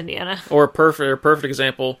being West Indiana. Or a perfect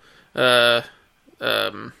example, the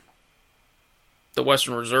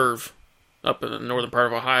Western Reserve up in the northern part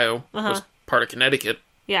of Ohio was part of Connecticut.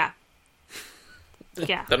 Yeah.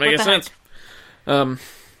 Yeah. Doesn't make any sense. No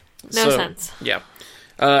sense. Yeah.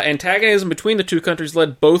 Antagonism between the two countries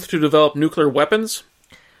led both to develop nuclear weapons.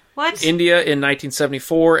 What? India in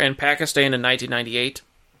 1974 and Pakistan in 1998.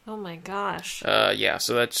 Oh my gosh.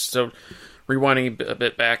 So rewinding a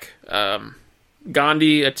bit back.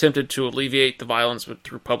 Gandhi attempted to alleviate the violence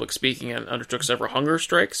through public speaking and undertook several hunger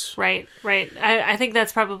strikes. Right. I think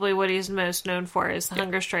that's probably what he's most known for is the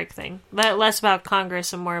hunger strike thing. Less about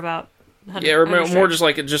Congress and more about more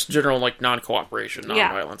just general like non-cooperation,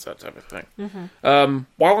 non-violence, that type of thing.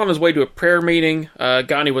 While on his way to a prayer meeting,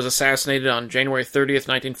 Gandhi was assassinated on January 30th,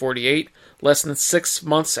 1948, less than 6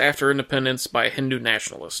 months after independence by a Hindu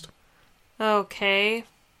nationalist. Okay.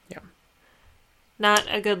 Yeah. Not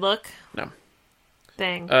a good look. No.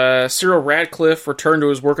 Dang. Cyril Radcliffe returned to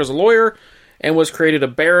his work as a lawyer and was created a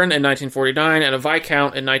baron in 1949 and a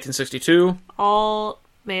viscount in 1962. All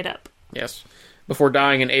made up. Yes. Before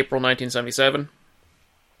dying in April 1977.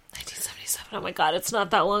 1977. Oh my god, it's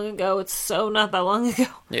not that long ago. It's so not that long ago.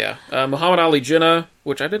 Yeah. Muhammad Ali Jinnah,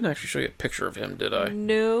 which I didn't actually show you a picture of him, did I?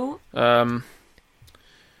 No.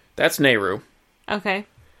 That's Nehru. Okay.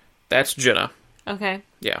 That's Jinnah. Okay.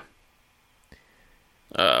 Yeah.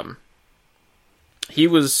 He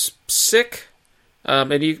was sick,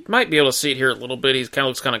 and you might be able to see it here a little bit. He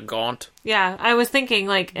looks kind of gaunt. Yeah, I was thinking,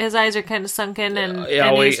 like, his eyes are kind of sunken, and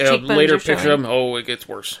his cheekbones later are picture of him, it gets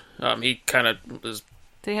worse. He kind of is,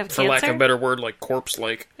 did he have for cancer? lack of a better word, like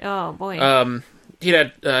corpse-like. Oh, boy. He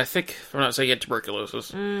had, I think, I'm not saying he had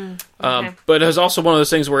tuberculosis. Okay. But it was also one of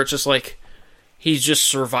those things where it's just like, he's just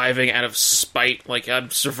surviving out of spite. Like,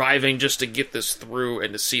 I'm surviving just to get this through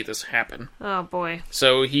and to see this happen. Oh, boy.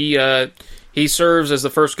 So he serves as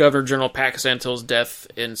the first Governor General of Pakistan until his death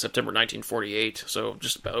in September 1948. So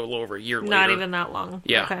just about a little over a year later. Not even that long.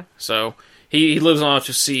 Yeah. Okay. So he lives on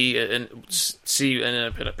to see an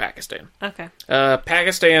independent Pakistan. Okay.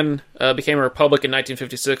 Pakistan became a republic in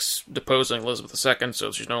 1956, deposing Elizabeth II,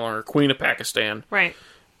 so she's no longer Queen of Pakistan. Right.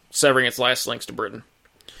 Severing its last links to Britain.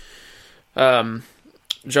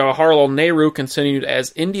 Jawaharlal Nehru continued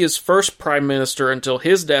as India's first prime minister until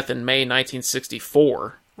his death in May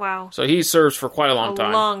 1964. Wow. So he serves for quite a long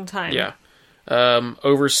time. A long time. Yeah.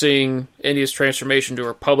 Overseeing India's transformation to a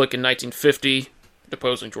republic in 1950,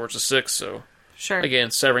 deposing George VI, so sure. Again,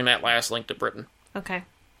 severing that last link to Britain. Okay.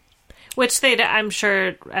 Which I'm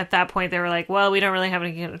sure at that point they were like, well, we don't really have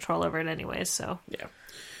any control over it anyways, so. Yeah.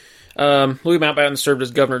 Louis Mountbatten served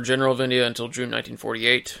as Governor General of India until June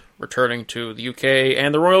 1948, returning to the UK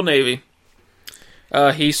and the Royal Navy.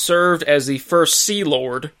 He served as the first Sea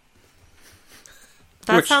Lord.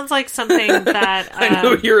 That sounds like something that... I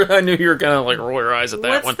knew you were gonna like roll your eyes at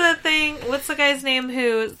that one. What's the guy's name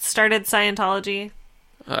who started Scientology?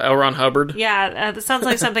 L. Ron Hubbard. Yeah, that sounds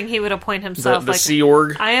like something he would appoint himself. The Sea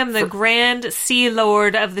Org. I am the Grand Sea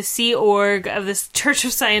Lord of the Sea Org of the Church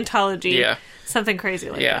of Scientology. Yeah. Something crazy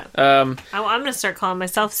like that. I'm going to start calling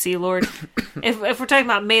myself Sea Lord. if we're talking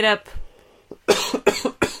about made up...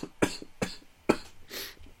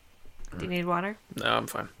 Do you need water? No, I'm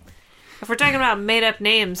fine. If we're talking about made up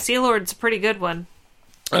names, Sea Lord's a pretty good one.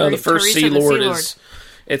 The first Sea Lord is...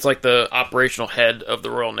 It's like the operational head of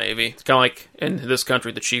the Royal Navy. It's kind of like, in this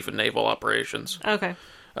country, the Chief of Naval Operations. Okay.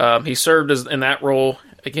 He served in that role,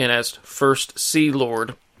 again, as First Sea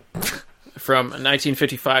Lord from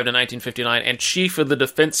 1955 to 1959, and Chief of the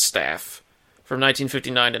Defense Staff from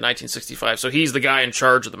 1959 to 1965. So he's the guy in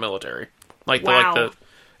charge of the military. Like the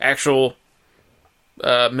actual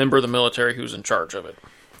member of the military who's in charge of it.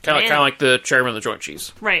 Kind of like the chairman of the Joint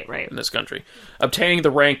Chiefs. Right. In this country. Obtaining the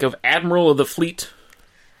rank of Admiral of the Fleet.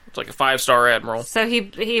 It's like a 5-star admiral. So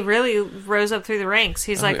he really rose up through the ranks.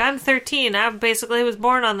 He's like, I'm 13. I basically was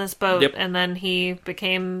born on this boat. Yep. And then he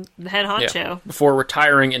became the head honcho. Yeah. Before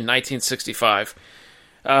retiring in 1965.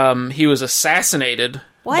 He was assassinated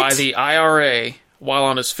by the IRA while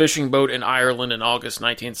on his fishing boat in Ireland in August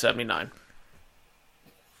 1979.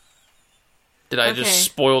 Did I just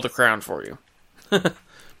spoil the crown for you?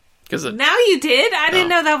 Now you did? I didn't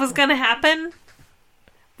know that was going to happen.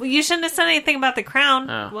 Well, you shouldn't have said anything about the crown.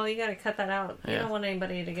 Oh. Well, you got to cut that out. You don't want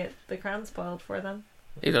anybody to get the crown spoiled for them.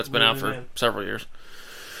 It's been out for several years.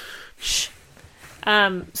 Shh.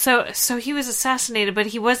 So he was assassinated, but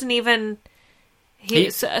he wasn't even...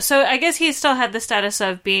 So I guess he still had the status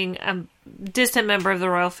of being a distant member of the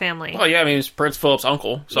royal family. Well, yeah, I mean, he's Prince Philip's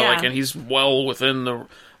uncle. So, Yeah. and he's well within the...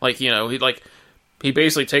 he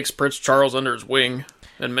basically takes Prince Charles under his wing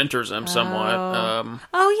and mentors him somewhat.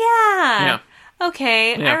 Yeah. Yeah.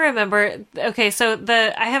 Okay, Yeah. I remember. Okay, so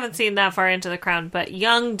I haven't seen that far into the crown, but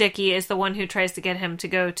young Dickie is the one who tries to get him to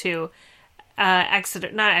go to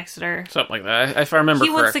Exeter, not Exeter. Something like that, if I remember correctly.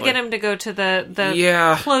 He wants to get him to go to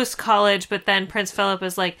the close college, but then Prince Philip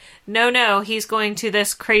is like, no, he's going to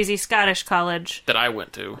this crazy Scottish college that I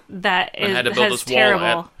went to. That had to build has this wall terrible.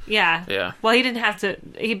 at. Yeah. Well, he didn't have to.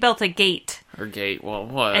 He built a gate. Or gate. Well,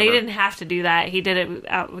 whatever. And he didn't have to do that. He did it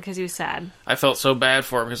out because he was sad. I felt so bad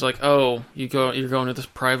for him. He's like, oh, you're going to this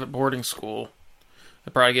private boarding school.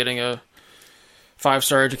 They're probably getting a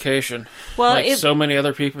 5-star education. Well, like so many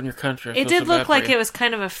other people in your country. It did look like it was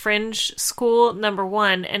kind of a fringe school, number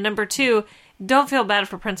one. And number two, don't feel bad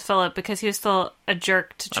for Prince Philip because he was still a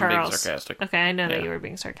jerk to Charles. I'm being sarcastic. Okay, I know that you were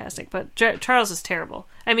being sarcastic, but Charles is terrible.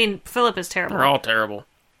 I mean, Philip is terrible. They're all terrible.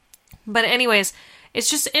 But anyways, it's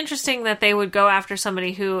just interesting that they would go after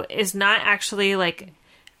somebody who is not actually like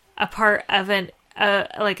a part of an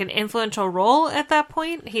influential role at that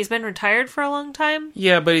point. He's been retired for a long time.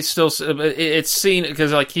 Yeah, but he's still... It's seen...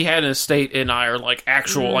 Because, he had an estate in Ireland,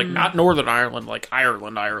 not Northern Ireland, like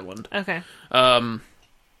Ireland. Okay.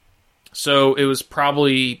 So it was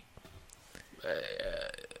probably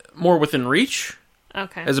more within reach.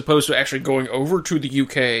 Okay. As opposed to actually going over to the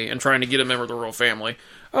UK and trying to get a member of the royal family.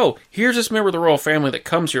 Oh, here's this member of the royal family that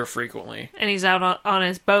comes here frequently. And he's out on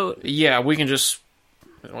his boat. Yeah, we can just...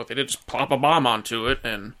 what they did, just plop a bomb onto it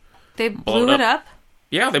and... They blew it up?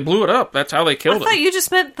 Yeah, they blew it up. That's how they killed him. I thought you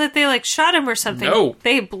just meant that they, shot him or something. No.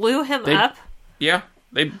 They blew him up? Yeah,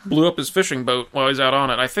 they blew up his fishing boat while he's out on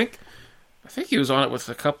it. I think he was on it with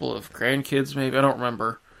a couple of grandkids, maybe. I don't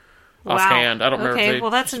remember offhand. I don't remember. Okay, well,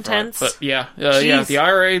 that's intense. But yeah, the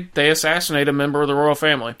IRA, they assassinate a member of the royal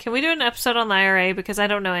family. Can we do an episode on the IRA? Because I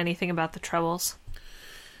don't know anything about the Troubles.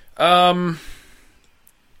 I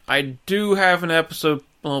do have an episode...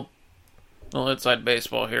 Well, inside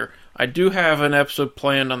baseball here. I do have an episode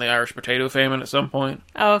planned on the Irish potato famine at some point.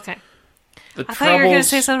 Oh, okay. I thought you were going to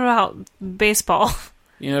say something about baseball.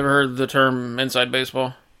 You never heard the term inside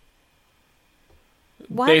baseball?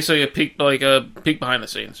 What? Basically a peek behind the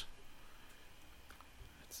scenes.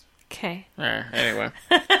 Okay. Alright, anyway.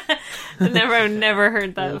 never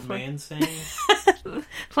heard that Old before. man saying?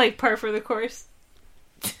 Like par for the course.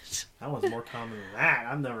 That one's more common than that.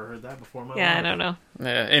 I've never heard that before in my life. Yeah, I don't know.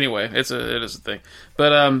 Yeah, anyway, it is a thing.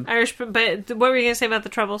 But Irish, but what were you going to say about the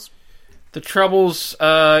Troubles? The Troubles,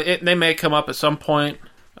 they may come up at some point.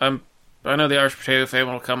 I know the Irish potato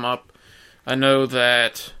famine will come up. I know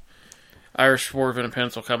that Irish War of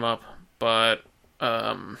Independence will come up, but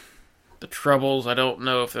the Troubles, I don't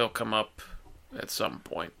know if they'll come up at some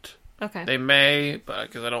point. Okay. They may, but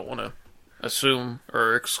because I don't want to assume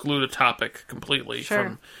or exclude a topic completely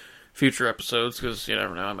from future episodes, because you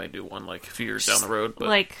never know, I might do one a few years down the road. But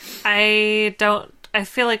I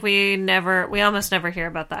feel like we almost never hear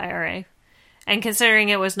about the IRA. And considering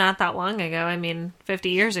it was not that long ago, 50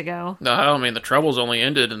 years ago. No, I mean, the Troubles only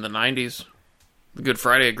ended in the 90s. The Good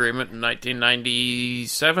Friday Agreement in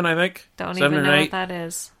 1997, I think. Don't even know what that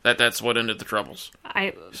is. That's what ended the Troubles.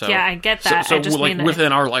 I get that. So I just mean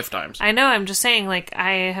within our lifetimes. I know, I'm just saying,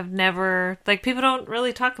 I have never... people don't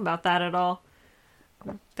really talk about that at all.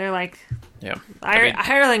 They're like... Yeah.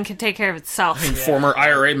 Ireland can take care of itself. Former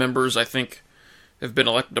IRA members, I think, have been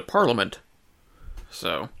elected to Parliament.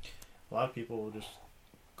 So... A lot of people will just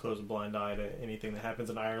close a blind eye to anything that happens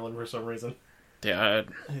in Ireland for some reason. Yeah.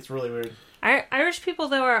 It's really weird. Irish people,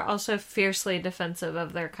 though, are also fiercely defensive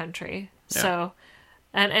of their country. Yeah. So,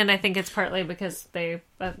 and I think it's partly because they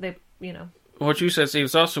What you said, Steve,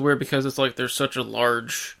 it's also weird because it's there's such a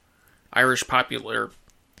large Irish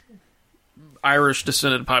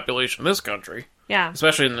descended population in this country. Yeah.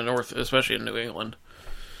 especially in the north, especially in New England.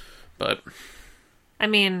 But I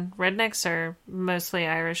mean, rednecks are mostly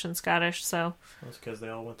Irish and Scottish, so That's because they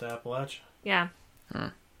all went to Appalachia. yeah.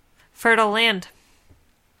 Fertile land.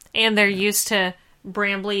 And they're used to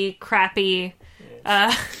brambly, crappy,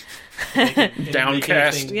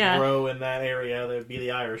 Downcast. Yeah. Grow in that area, they'd be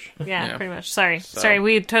the Irish. yeah, pretty much. Sorry. So- Sorry,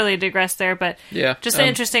 we totally digressed there, but yeah, just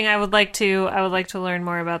interesting. I would like to learn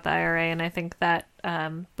more about the IRA, and I think that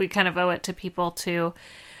we kind of owe it to people to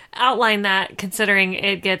outline that, considering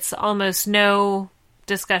it gets almost no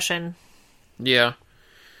discussion. Yeah.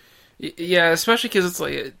 Yeah, especially because it's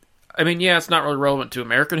like, I mean, yeah, it's not really relevant to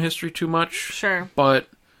American history too much. Sure. But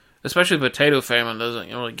especially the potato famine doesn't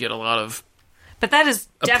really get a lot of But that is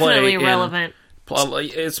A play definitely in- relevant.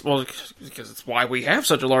 it's because it's why we have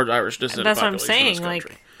such a large Irish descendant That's what I'm population in this saying. Like,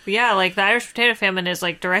 country. yeah, like the Irish potato famine is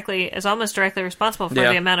almost directly responsible for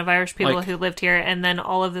Yeah. the amount of Irish people Like- who lived here, and then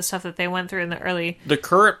all of the stuff that they went through in the early. The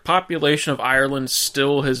current population of Ireland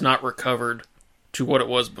still has not recovered to what it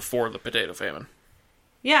was before the potato famine.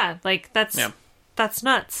 Yeah, like that's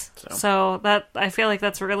nuts. So. So that I feel like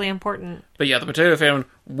that's really important. But yeah, the potato famine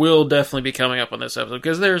will definitely be coming up on this episode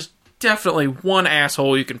because there's definitely one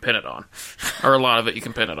asshole you can pin it on, or a lot of it you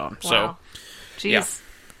can pin it on. Wow. Jeez, Yeah.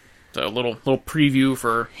 So a little preview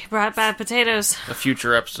for he brought bad potatoes. a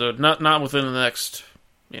future episode. Not within the next,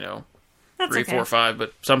 That's 3, okay. 4, 5,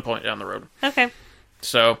 but some point down the road. Okay,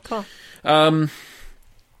 So, cool.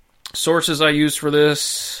 sources I used for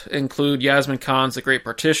this include Yasmin Khan's The Great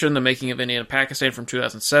Partition, The Making of India and Pakistan from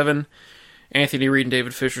 2007, Anthony Reid and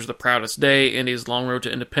David Fisher's The Proudest Day, India's Long Road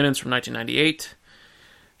to Independence from 1998,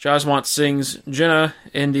 Jaswant Singh's Jinnah,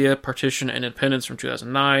 India, Partition and Independence from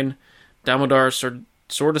 2009, Damodar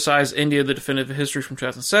Sordesai's India, The Definitive History from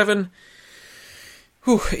 2007,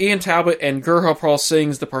 Ian Talbot and Gurhalpal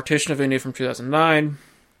Singh's The Partition of India from 2009,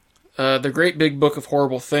 The Great Big Book of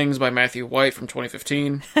Horrible Things by Matthew White from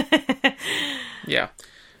 2015. Yeah.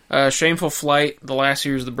 Shameful Flight, The Last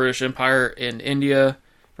Years of the British Empire in India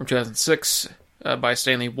from 2006 by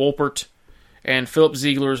Stanley Wolpert. And Philip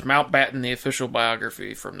Ziegler's Mountbatten, The Official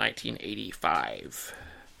Biography from 1985.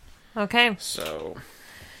 Okay,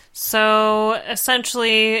 So,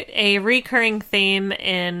 essentially a recurring theme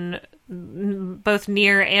in both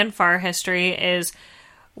near and far history is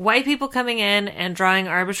white people coming in and drawing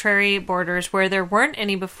arbitrary borders where there weren't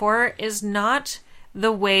any before is not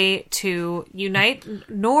the way to unite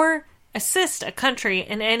nor assist a country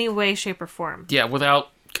in any way, shape, or form. yeah, without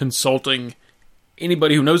consulting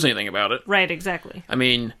anybody who knows anything about it. Right, exactly. I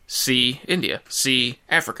mean, see India, see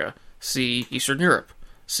Africa, see Eastern Europe,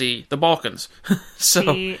 see the Balkans. So,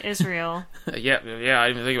 See Israel. yeah, I didn't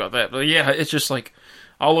even think about that. But yeah, it's just like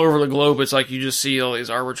all over the globe, it's like you just see all these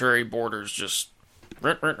arbitrary borders just...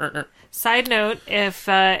 Side note,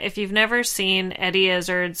 if you've never seen Eddie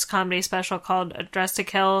Izzard's comedy special called Dressed to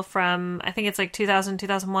Kill from, I think it's like 2000,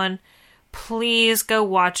 2001, please go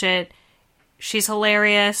watch it. She's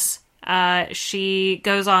hilarious. She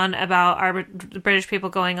goes on about British people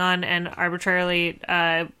going on and arbitrarily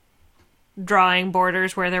drawing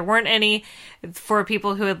borders where there weren't any for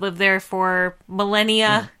people who had lived there for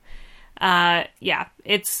millennia. Yeah,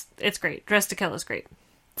 it's great. Dressed to Kill is great.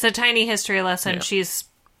 It's a tiny history lesson. Yeah. She's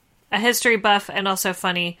a history buff and also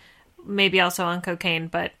funny, maybe also on cocaine,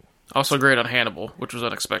 but Also great on Hannibal, which was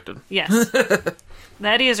unexpected. yes.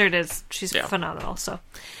 That Izzard she's Yeah. phenomenal. So,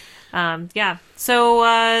 yeah.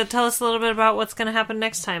 So, tell us a little bit about what's going to happen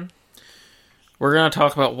next time. We're going to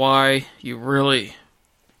talk about why you really,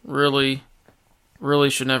 really, really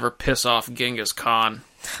should never piss off Genghis Khan.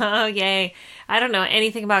 Oh, yay. I don't know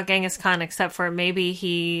anything about Genghis Khan except for maybe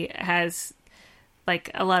he has, like,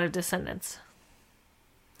 a lot of descendants.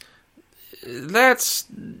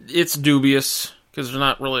 It's dubious, because there's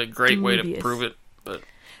not really a great way to Dubious. prove it. But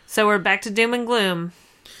So we're back to doom and gloom.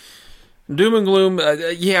 doom and gloom,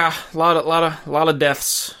 yeah, a lot of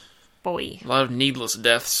deaths, Boy. a lot of needless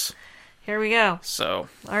deaths. Here we go. So,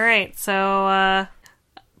 All right, so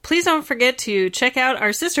please don't forget to check out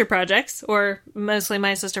our sister projects, or mostly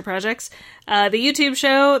my sister projects. The YouTube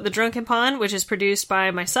show, The Drunken Pawn, which is produced by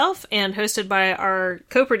myself and hosted by our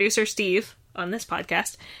co-producer, Steve, on this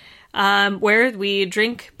podcast, where we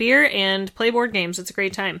drink beer and play board games. It's a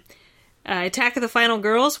great time. Attack of the Final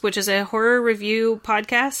Girls, which is a horror review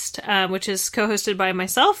podcast, which is co-hosted by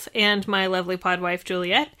myself and my lovely podwife,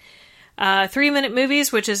 Juliet. 3 Minute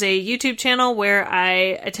Movies, which is a YouTube channel where I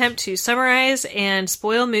attempt to summarize and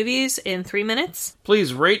spoil movies in 3 minutes.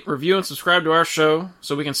 please rate, review, and subscribe to our show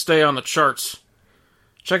so we can stay on the charts.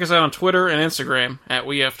 Check us out on Twitter and Instagram at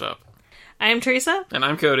We Effed Up. I am Teresa, And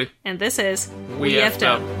I'm Cody. and this is We Effed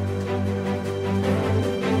Up.